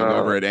different dog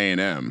over at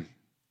A&M.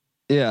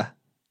 Yeah.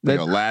 Like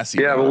a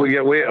Lassie. Yeah, dog.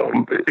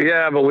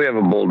 but we have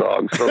a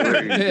bulldog. So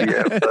there you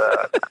have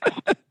that.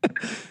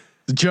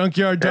 The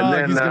junkyard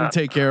dog is going to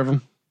take care of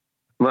him.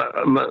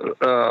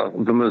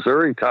 The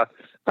Missouri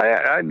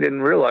I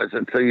didn't realize it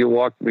until you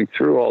walked me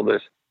through all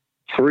this.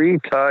 3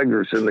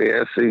 tigers in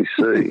the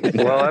SEC.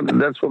 Well,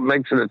 that's what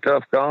makes it a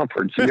tough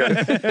conference. You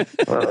got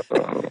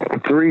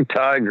 3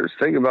 tigers.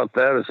 Think about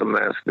that as a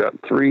mascot.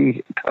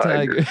 3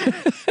 tigers.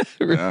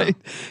 Right.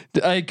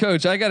 Yeah. Hey,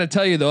 Coach, I got to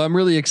tell you though, I'm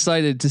really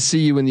excited to see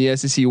you in the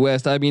SEC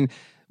West. I mean,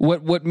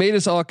 what made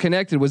us all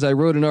connected was I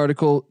wrote an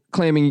article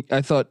claiming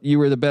I thought you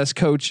were the best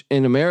coach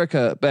in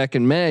America back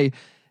in May.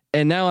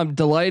 And now I'm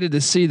delighted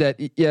to see that.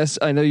 Yes,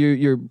 I know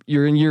you're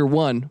in year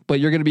 1, but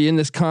you're going to be in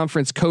this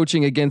conference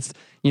coaching against,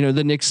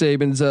 the Nick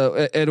Sabans,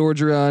 Ed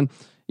Orgeron,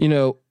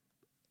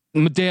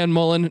 Dan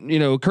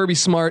Mullen, Kirby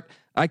Smart.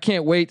 I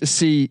can't wait to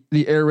see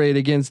the air raid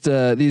against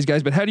these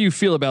guys. But how do you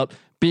feel about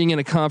being in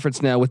a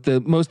conference now with the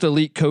most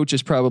elite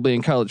coaches probably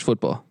in college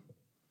football?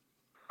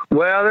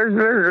 Well,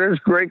 there's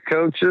great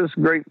coaches,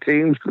 great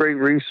teams, great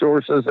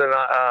resources,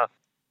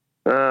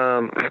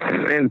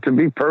 and to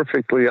be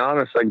perfectly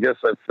honest, I guess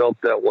I've felt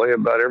that way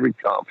about every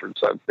conference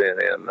I've been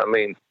in. I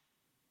mean,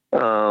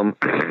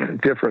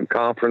 different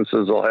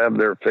conferences will have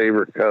their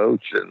favorite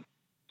coach, and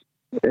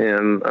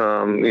and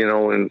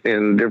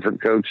and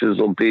different coaches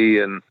will be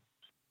in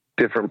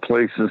different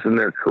places in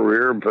their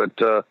career, but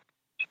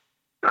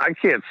I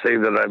can't say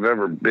that I've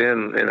ever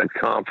been in a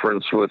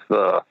conference with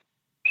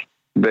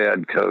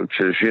bad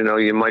coaches.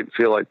 You might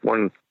feel like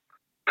one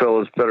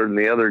fellow's better than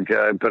the other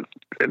guy, but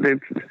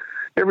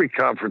every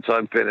conference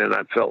I've been in,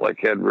 I felt like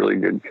had really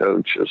good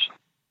coaches.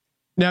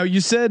 Now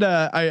you said,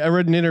 I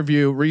read an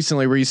interview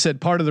recently where you said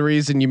part of the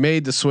reason you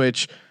made the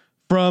switch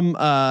from,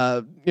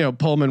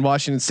 Pullman,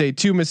 Washington State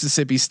to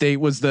Mississippi State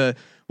was the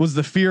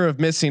fear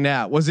of missing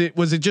out. Was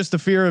it just the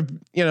fear of,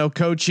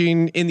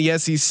 coaching in the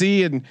SEC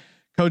and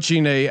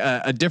coaching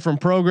a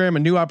different program, a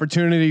new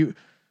opportunity?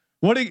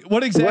 What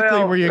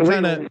exactly were you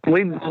kind of?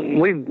 We'd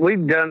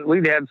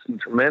had some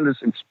tremendous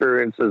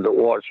experiences at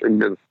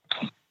Washington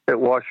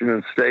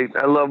State.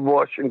 I love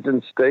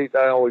Washington State.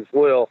 I always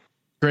will.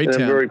 Great and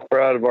town. I'm very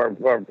proud of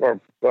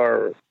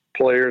our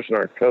players and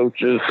our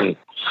coaches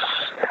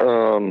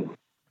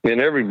and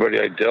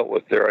everybody I dealt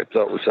with there. I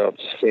thought was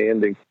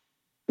outstanding.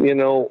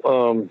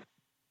 The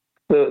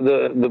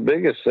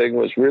biggest thing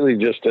was really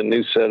just a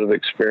new set of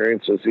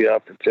experiences, the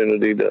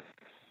opportunity to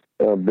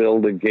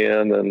build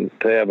again and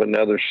to have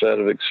another set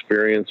of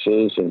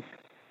experiences and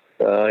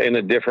in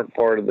a different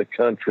part of the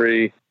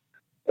country,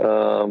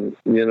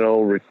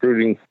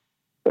 recruiting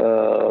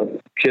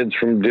kids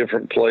from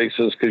different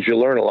places, because you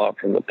learn a lot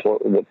from the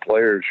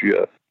players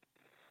you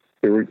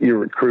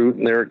recruit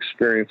and their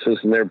experiences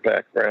and their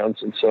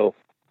backgrounds. And so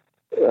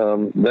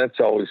that's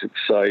always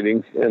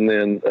exciting. And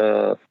then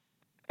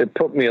it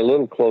put me a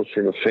little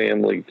closer to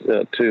family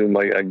too.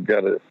 I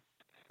got a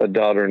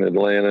daughter in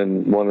Atlanta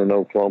and one in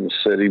Oklahoma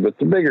City. But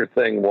the bigger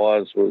thing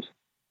was to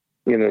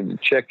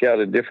check out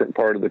a different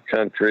part of the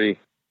country,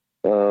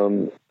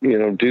 do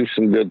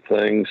some good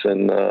things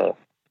and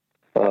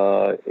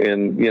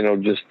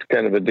just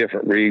kind of a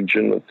different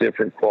region with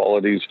different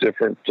qualities,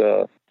 different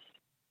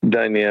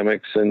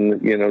dynamics,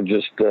 and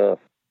just the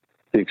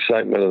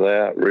excitement of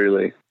that,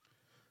 really.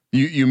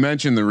 You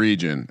mentioned the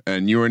region,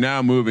 and you are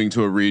now moving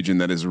to a region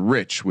that is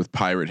rich with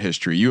pirate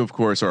history. You, of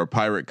course, are a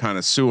pirate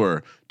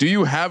connoisseur. Do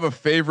you have a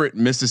favorite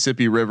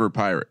Mississippi River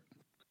pirate?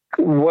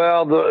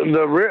 Well,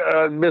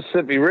 the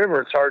Mississippi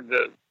River, it's hard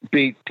to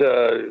beat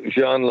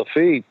Jean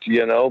Lafitte,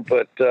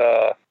 but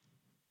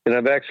and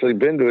I've actually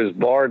been to his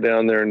bar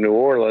down there in New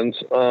Orleans.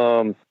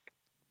 It's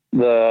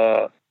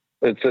at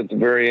the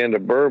very end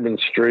of Bourbon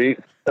Street,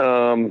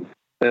 but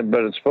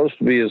it's supposed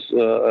to be an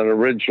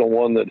original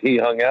one that he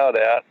hung out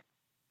at.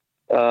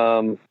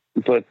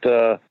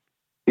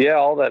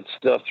 All that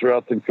stuff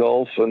throughout the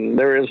Gulf, and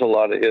there is a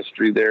lot of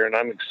history there, and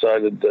I'm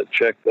excited to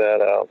check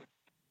that out.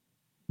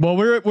 Well,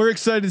 we're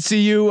excited to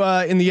see you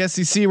in the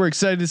SEC. We're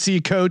excited to see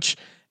you coach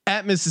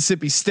at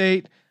Mississippi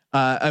State.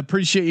 I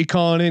appreciate you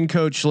calling in,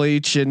 Coach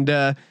Leach, and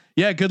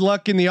good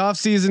luck in the off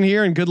season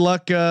here, and good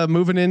luck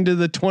moving into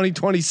the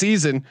 2020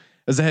 season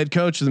as a head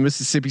coach of the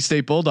Mississippi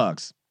State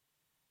Bulldogs.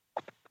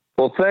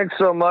 Well, thanks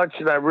so much,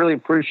 and I really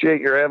appreciate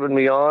your having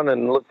me on,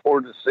 and look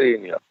forward to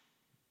seeing you.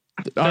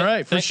 All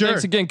right, for sure.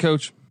 Thanks again,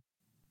 Coach.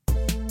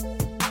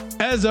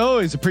 As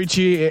always,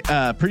 appreciate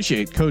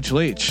Coach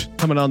Leach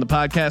coming on the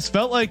podcast.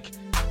 Felt like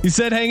he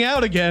said hang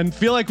out again.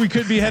 Feel like we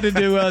could be headed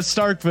to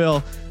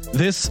Starkville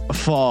this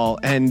fall.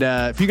 And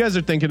if you guys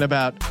are thinking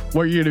about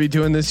what you're going to be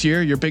doing this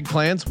year, your big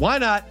plans, why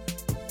not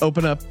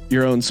open up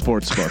your own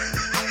sports book?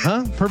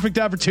 Huh? Perfect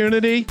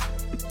opportunity.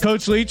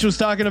 Coach Leach was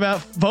talking about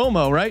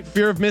FOMO, right?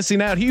 Fear of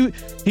missing out. He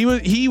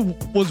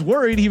was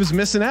worried he was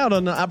missing out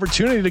on the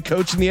opportunity to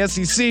coach in the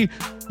SEC.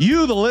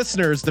 You, the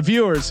listeners, the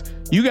viewers,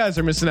 you guys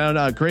are missing out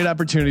on a great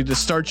opportunity to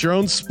start your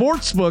own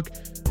sports book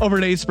over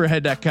at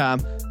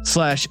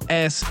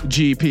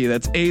aceperhead.com/SGP.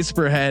 That's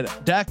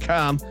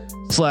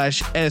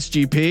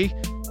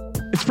aceperhead.com/SGP.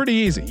 It's pretty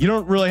easy. You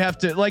don't really have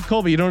to, like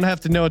Colby, you don't have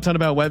to know a ton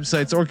about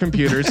websites or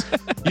computers.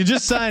 You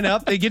just sign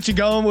up. They get you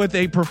going with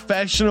a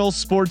professional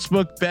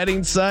sportsbook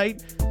betting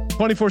site,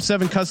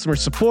 24/7 customer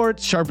support,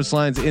 sharpest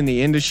lines in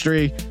the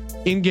industry,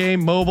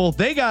 in-game, mobile.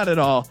 They got it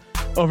all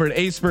over at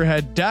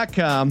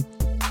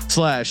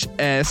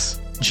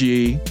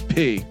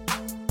aceperhead.com/SGP.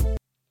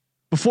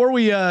 Before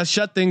we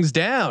shut things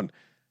down,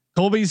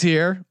 Colby's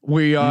here.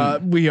 We are,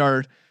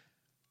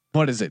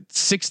 what is it?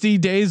 60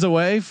 days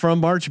away from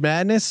March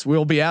Madness.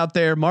 We'll be out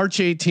there March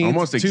 18th.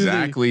 Almost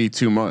exactly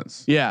 2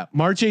 months. Yeah.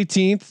 March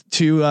 18th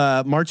to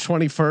March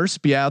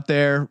 21st. Be out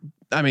there.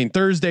 I mean,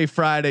 Thursday,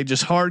 Friday,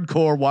 just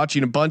hardcore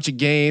watching a bunch of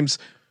games.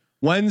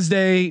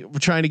 Wednesday, we're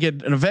trying to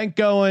get an event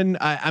going.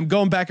 I'm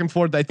going back and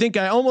forth. I think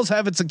I almost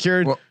have it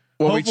secured. Well,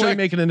 hopefully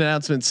making an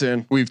announcement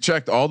soon. We've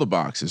checked all the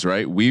boxes,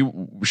 right?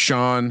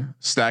 Sean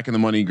Stacking the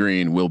Money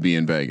Green will be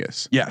in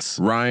Vegas. Yes.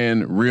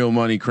 Ryan Real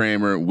Money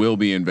Kramer will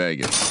be in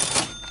Vegas.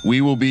 We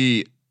will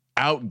be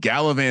out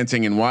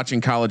gallivanting and watching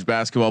college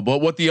basketball.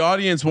 But what the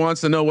audience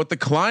wants to know, what the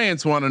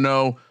clients want to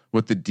know,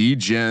 what the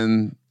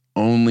DGen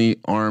only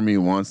army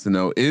wants to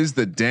know is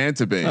the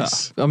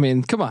database. I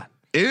mean, come on.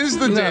 Is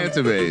the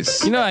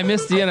database. I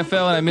missed the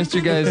NFL and I missed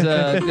you guys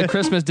the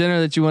Christmas dinner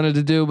that you wanted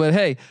to do. But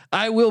hey,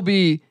 I will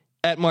be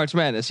at March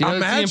Madness. You know,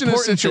 imagine a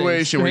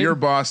situation where your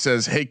boss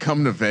says, "Hey,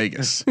 come to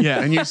Vegas."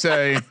 Yeah. And you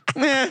say,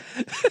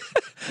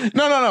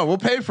 No, we'll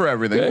pay for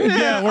everything.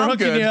 Yeah, we're I'm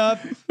hooking good. you up.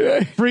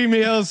 Free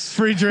meals,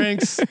 free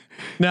drinks.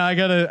 No, I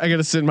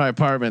gotta sit in my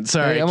apartment.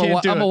 Sorry, Hey,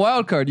 I'm a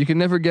wild card. You can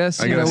never guess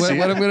what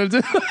I'm going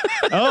to do.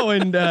 Oh,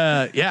 and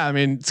yeah, I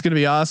mean, it's gonna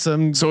be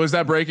awesome. So is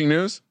that breaking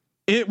news?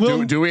 It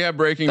will. Do we have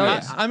breaking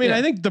news? I mean,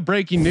 I think the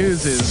breaking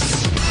news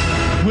is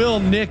will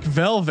Nick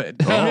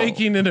Velvet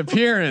making an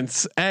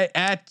appearance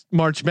at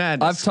March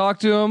Madness. I've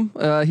talked to him.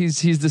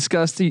 He's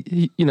discussed.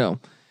 He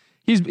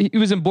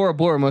was in Bora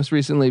Bora most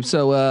recently.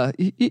 So I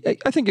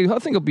think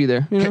he'll be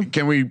there. You know?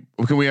 Can we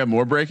have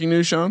more breaking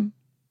news, Sean?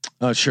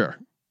 Sure.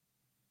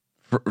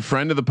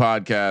 Friend of the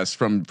podcast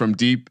from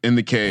deep in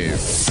the cave,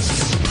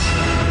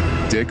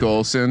 Dick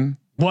Olson.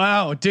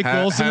 Wow, Dick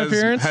Olson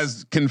appearance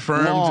has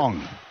confirmed.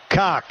 Long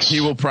Cox.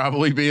 He will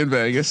probably be in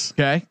Vegas.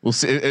 Okay, we'll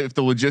see if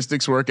the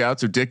logistics work out.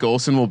 So Dick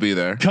Olson will be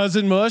there.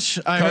 Cousin Mush,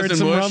 heard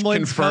some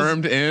rumblings.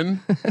 Confirmed in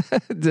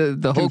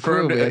the whole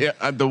crew.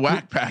 Yeah, the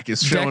Whack Pack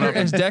is showing up.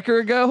 Is Decker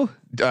a go?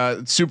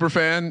 Super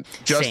fan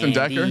Justin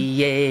Decker. San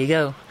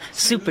Diego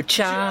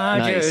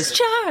Superchargers.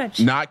 Charge.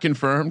 Not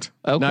confirmed.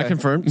 Okay. Not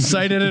confirmed.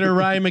 Site editor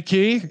Ryan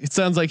McKee. It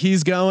sounds like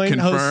he's going.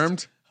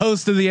 Confirmed.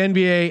 Host of the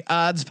NBA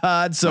Odds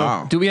Pod.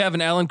 So, do we have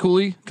an Alan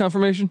Cooley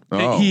confirmation?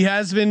 He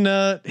has been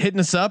hitting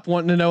us up,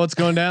 wanting to know what's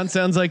going down.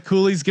 Sounds like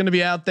Cooley's going to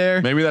be out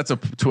there. Maybe that's a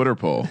Twitter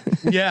poll.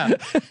 Yeah.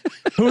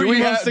 Who are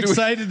you most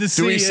excited to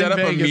see? Do we set up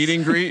Vegas? a meet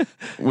and greet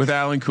with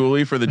Alan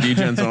Cooley for the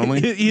D-Gens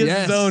only? He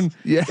has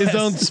his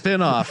own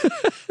spinoff.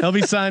 He'll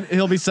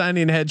be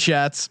signing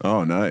headshots.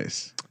 Oh,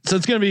 nice. So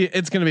it's gonna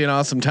be an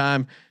awesome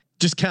time.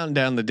 Just counting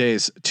down the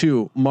days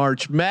to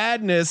March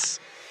Madness.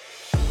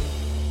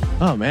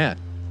 Oh man.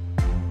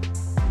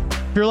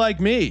 If you're like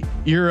me,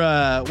 you're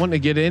wanting to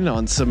get in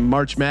on some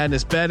March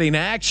Madness betting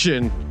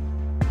action,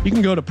 you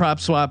can go to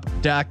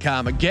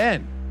PropSwap.com.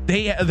 Again,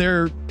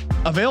 they're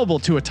available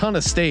to a ton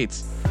of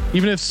states.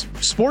 Even if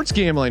sports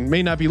gambling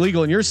may not be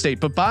legal in your state,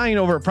 but buying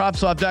over at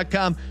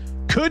PropSwap.com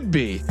could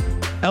be.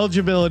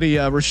 Eligibility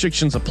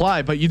restrictions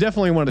apply, but you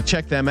definitely want to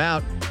check them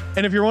out.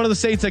 And if you're one of the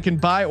states that can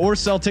buy or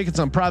sell tickets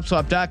on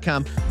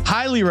PropSwap.com,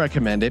 highly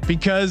recommend it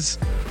because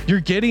you're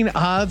getting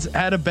odds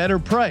at a better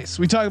price.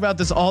 We talk about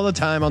this all the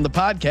time on the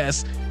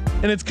podcast,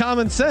 and it's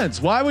common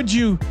sense. Why would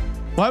you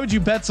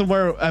bet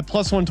somewhere at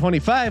plus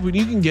 125 when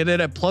you can get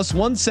it at plus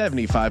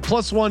 175,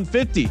 plus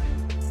 150?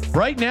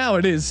 Right now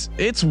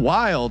it's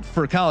wild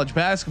for college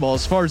basketball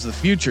as far as the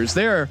futures.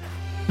 They are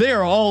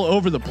all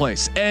over the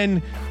place,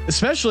 and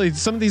especially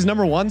some of these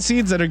number one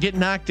seeds that are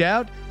getting knocked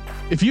out.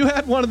 If you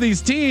had one of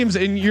these teams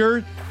and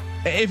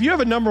if you have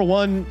a number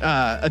one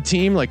a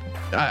team like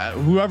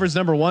whoever's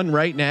number one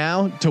right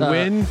now to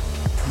win,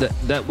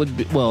 that would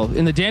be, well,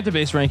 in the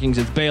database rankings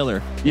it's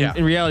Baylor. Yeah.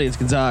 In reality it's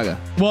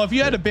Gonzaga. Well, if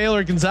you had a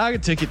Baylor Gonzaga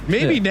ticket,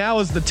 maybe now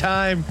is the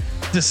time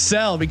to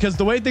sell because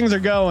the way things are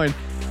going,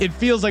 it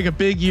feels like a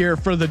big year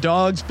for the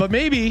dogs. But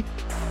maybe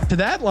to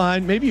that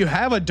line, maybe you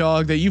have a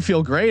dog that you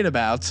feel great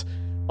about,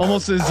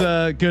 almost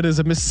as good as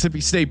a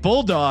Mississippi State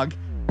Bulldog.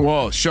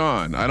 Well,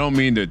 Sean, I don't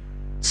mean to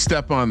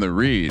step on the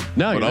read,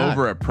 but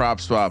over at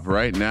PropSwap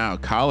right now,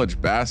 college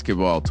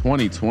basketball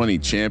 2020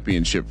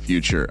 championship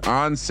future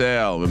on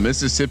sale. A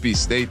Mississippi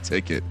State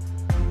ticket,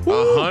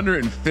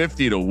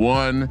 150 to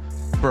 1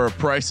 for a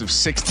price of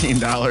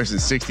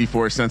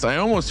 $16.64. I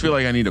almost feel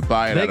like I need to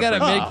buy it. They got to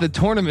make the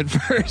tournament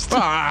first.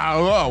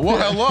 Hello.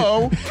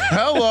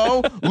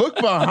 Look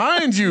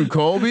behind you,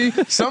 Colby.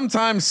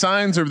 Sometimes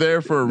signs are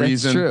there for a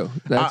reason.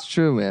 That's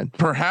true, man.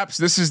 Perhaps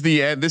this is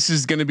the end. This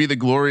is going to be the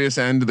glorious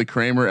end of the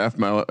Kramer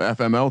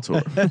FML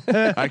tour.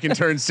 I can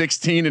turn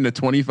 16 into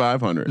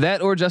 2,500.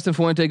 That or Justin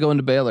Fuente going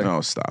to Baylor.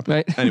 Oh, stop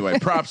right? it. Anyway,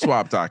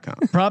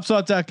 PropSwap.com.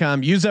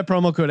 PropSwap.com. Use that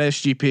promo code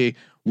SGP.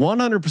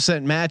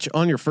 100% match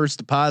on your first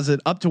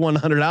deposit up to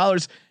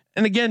 $100.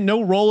 And again,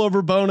 no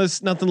rollover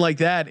bonus, nothing like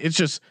that. It's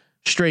just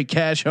straight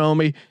cash,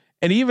 homie.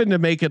 And even to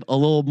make it a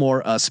little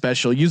more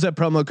special, use that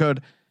promo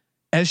code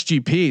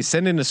SGP.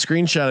 Send in a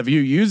screenshot of you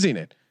using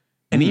it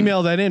and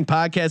email that in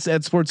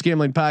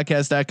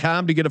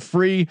podcast@sportsgamblingpodcast.com to get a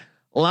free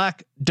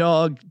Lock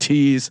Dog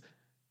Tees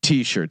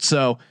t-shirt.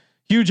 So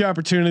huge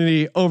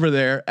opportunity over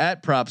there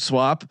at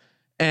PropSwap.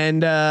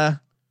 And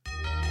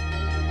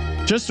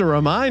just a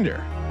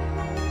reminder,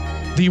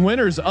 the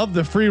winners of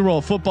the free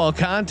roll football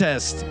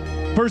contest.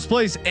 First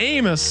place,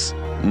 Amos.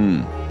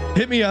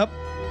 Hit me up.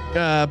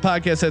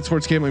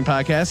 Podcast@Sports Gambling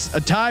Podcast.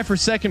 A tie for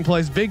second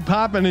place, Big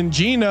Poppin' and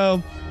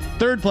Gino.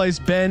 Third place,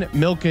 Ben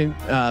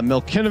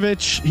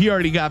Milkinovich. He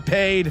already got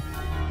paid.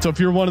 So if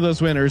you're one of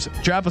those winners,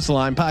 drop us a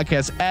line.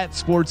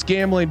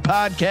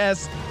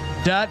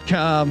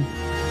 Podcast@sportsgamblingpodcast.com.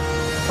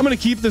 I'm going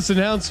to keep this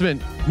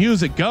announcement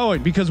music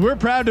going because we're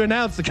proud to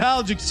announce the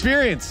College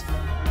Experience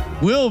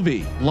will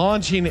be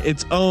launching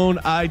its own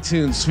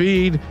iTunes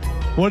feed.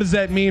 What does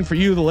that mean for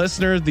you, the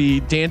listener,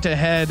 the Danta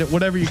head,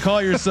 whatever you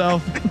call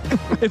yourself?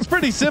 It's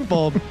pretty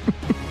simple.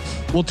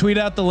 We'll tweet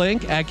out the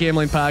link at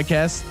Gambling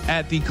Podcast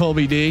at the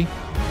Colby D,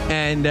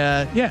 And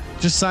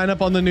just sign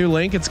up on the new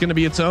link. It's going to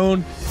be its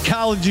own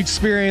college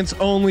experience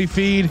only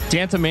feed.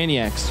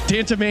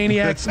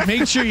 Dantamaniacs.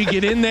 Make sure you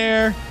get in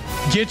there,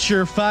 get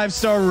your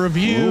 5-star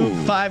review,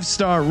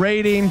 5-star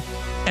rating.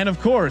 And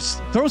of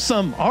course, throw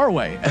some our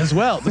way as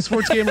well. The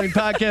Sports Gambling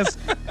Podcast,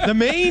 the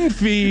main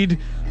feed,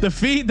 the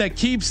feed that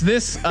keeps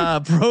this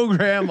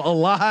program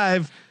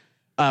alive.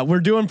 We're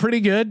doing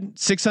pretty good.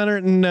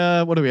 600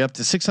 and what are we up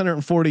to?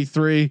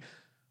 643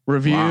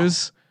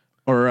 reviews,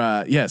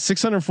 or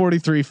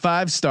 643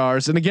 5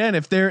 stars. And again,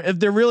 if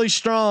they're really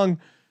strong,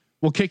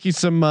 we'll kick you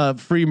some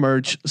free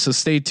merch. So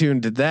stay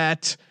tuned to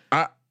that.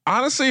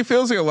 Honestly, it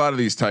feels like a lot of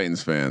these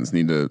Titans fans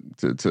need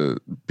to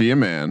be a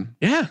man.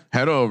 Yeah,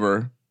 head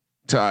over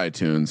to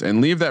iTunes and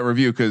leave that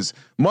review, because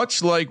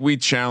much like we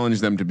challenge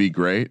them to be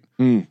great,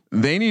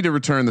 they need to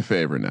return the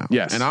favor now.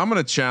 Yes, and I'm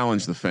going to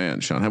challenge the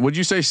fans. Sean, would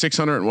you say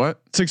 600 and what?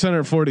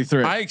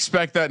 643. I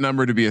expect that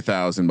number to be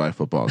 1,000 by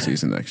football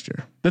season next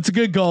year. That's a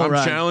good goal.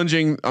 I'm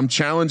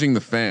challenging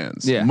the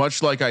fans. Yeah.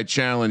 Much like I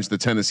challenged the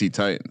Tennessee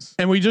Titans.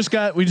 And we just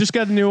got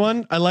a new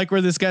one. I like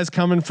where this guy's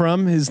coming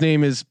from. His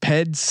name is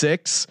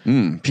Ped6.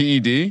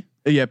 PED.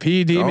 Yeah,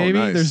 PED. Maybe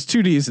nice. There's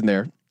 2 D's in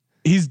there.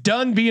 He's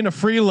done being a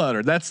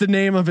freeloader. That's the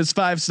name of his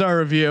 5-star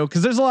review,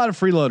 because there's a lot of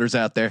freeloaders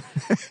out there.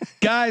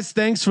 Guys,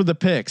 thanks for the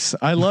picks.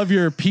 I love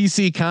your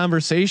PC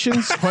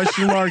conversations. ?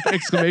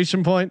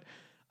 Exclamation point.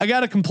 I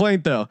got a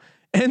complaint though.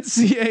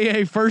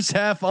 NCAA first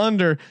half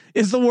under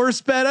is the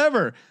worst bet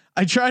ever.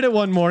 I tried it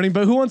one morning,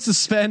 but who wants to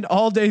spend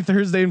all day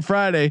Thursday and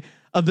Friday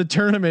of the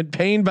tournament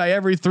pained by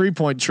every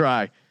 3-point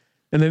try?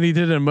 And then he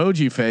did an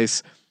emoji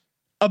face.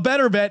 A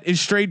better bet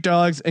is straight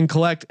dogs and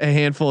collect a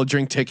handful of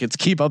drink tickets.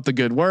 Keep up the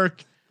good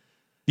work.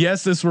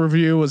 Yes, this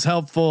review was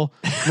helpful.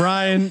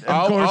 Ryan,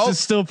 of course, is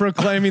still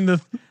proclaiming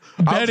the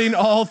betting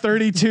all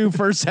 32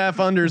 first half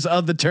unders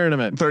of the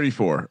tournament.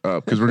 34,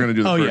 because we're going to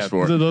do the first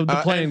 4. The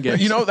playing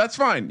games. You know, that's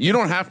fine. You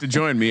don't have to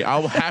join me.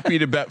 I'll happy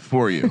to bet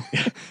for you.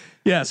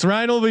 Yes,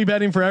 Ryan will be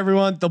betting for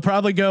everyone. They'll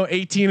probably go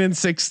 18 and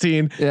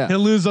 16. Yeah. He'll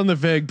lose on the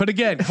VIG, but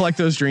again, collect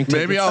those drink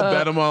tickets. Maybe I'll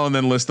bet them all and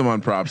then list them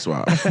on Prop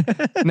Swap.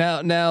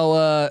 Now,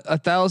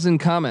 1,000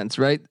 comments,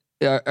 right?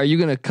 Are you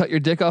going to cut your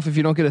dick off if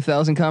you don't get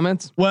 1,000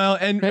 comments? Well,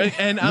 and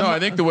no, I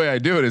think the way I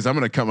do it is I'm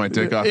going to cut my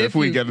dick off if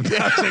we get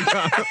 1,000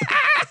 comments.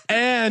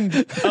 And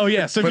so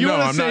if you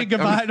want to say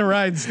goodbye to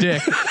Ryan's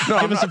dick,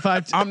 give us a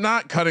 5. I'm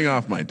not cutting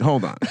off my.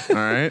 Hold on. All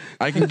right,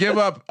 I can give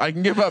up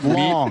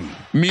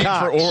meat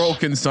for oral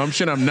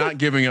consumption. I'm not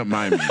giving up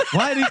my meat.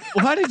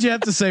 Why did you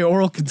have to say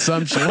oral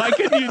consumption? Why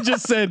couldn't you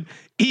just said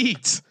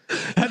eat?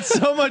 That's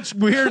so much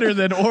weirder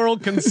than oral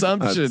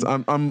consumption.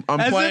 I'm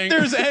as playing. If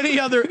there's any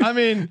other. I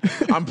mean,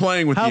 I'm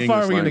playing with. How the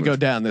far English are we going to go language.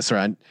 down this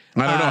run?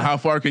 I don't know. How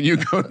far can you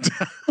go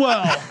down?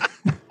 Well.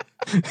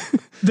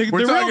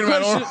 We're talking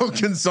about oral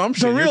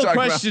consumption. The real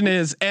question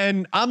is,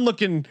 and I'm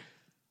looking,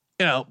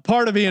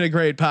 part of being a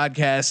great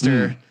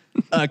podcaster,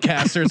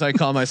 caster as I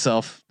call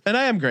myself, and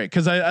I am great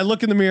because I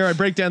look in the mirror, I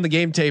break down the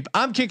game tape,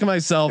 I'm kicking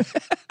myself.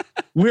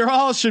 We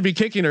all should be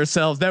kicking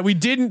ourselves that we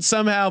didn't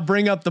somehow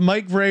bring up the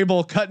Mike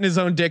Vrabel cutting his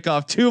own dick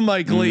off to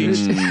Mike Leach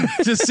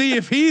to see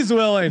if he's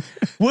willing.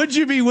 Would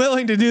you be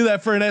willing to do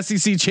that for an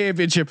SEC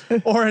championship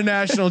or a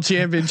national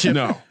championship?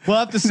 No, we'll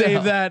have to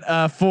save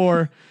that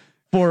for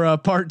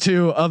part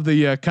 2 of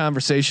the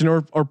conversation,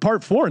 or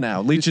part 4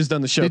 now. Leach has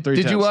done the show 3 times.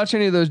 Did you watch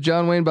any of those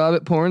John Wayne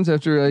Bobbitt porns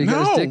after he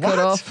got his dick cut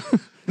off?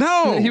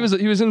 No, he was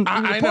in.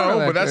 I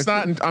know, but that's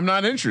not. I'm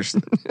not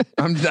interested.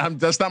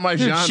 That's not my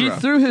genre. She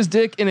threw his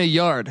dick in a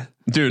yard,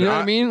 dude. You know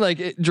what I mean?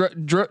 Like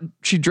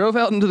she drove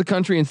out into the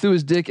country and threw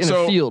his dick in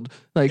a field.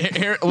 Like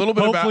here, a little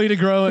bit hopefully to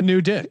grow a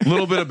new dick. A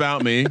little bit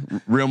about me,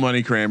 Real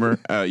Money Kramer.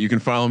 You can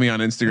follow me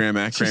on Instagram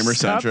at Kramer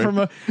Centric.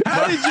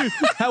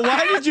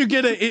 Why did you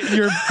get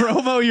your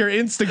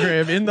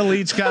Instagram in the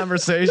Leach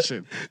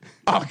conversation?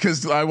 Oh,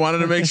 because I wanted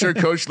to make sure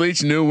Coach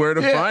Leach knew where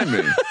to find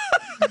me.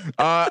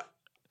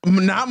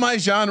 Not my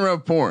genre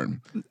of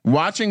porn.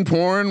 Watching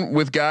porn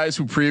with guys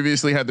who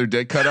previously had their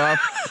dick cut off,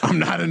 I'm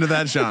not into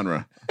that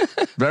genre.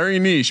 Very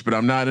niche, but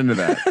I'm not into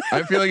that.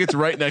 I feel like it's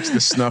right next to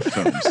snuff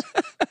films.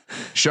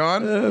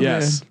 Sean?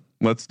 Yes.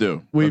 Let's get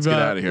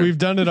out of here. We've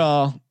done it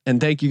all. And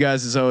thank you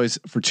guys as always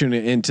for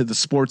tuning into the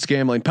Sports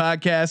Gambling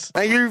Podcast.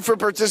 Thank you for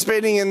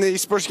participating in the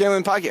Sports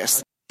Gambling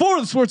Podcast.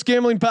 For the Sports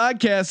Gambling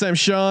Podcast, I'm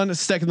Sean,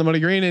 stacking the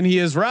money green, and he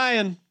is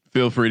Ryan.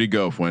 Feel free to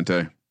go,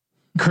 Fuente.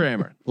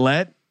 Kramer.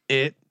 Let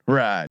it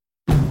ride.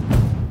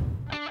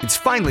 It's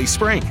finally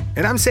spring,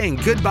 and I'm saying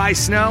goodbye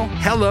snow,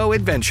 hello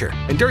adventure.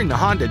 And during the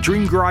Honda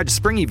Dream Garage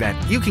Spring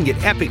Event, you can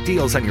get epic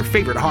deals on your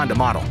favorite Honda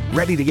model.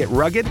 Ready to get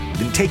rugged?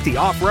 Then take the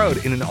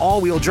off-road in an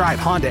all-wheel drive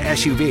Honda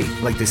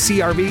SUV like the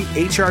CR-V,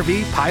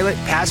 HR-V, Pilot,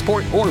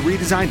 Passport, or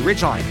redesigned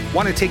Ridgeline.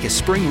 Want to take a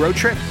spring road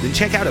trip? Then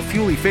check out a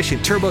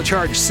fuel-efficient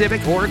turbocharged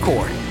Civic or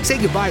Accord. Say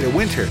goodbye to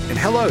winter and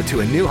hello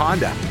to a new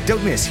Honda.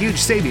 Don't miss huge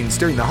savings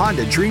during the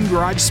Honda Dream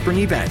Garage Spring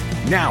Event.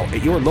 Now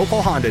at your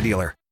local Honda dealer.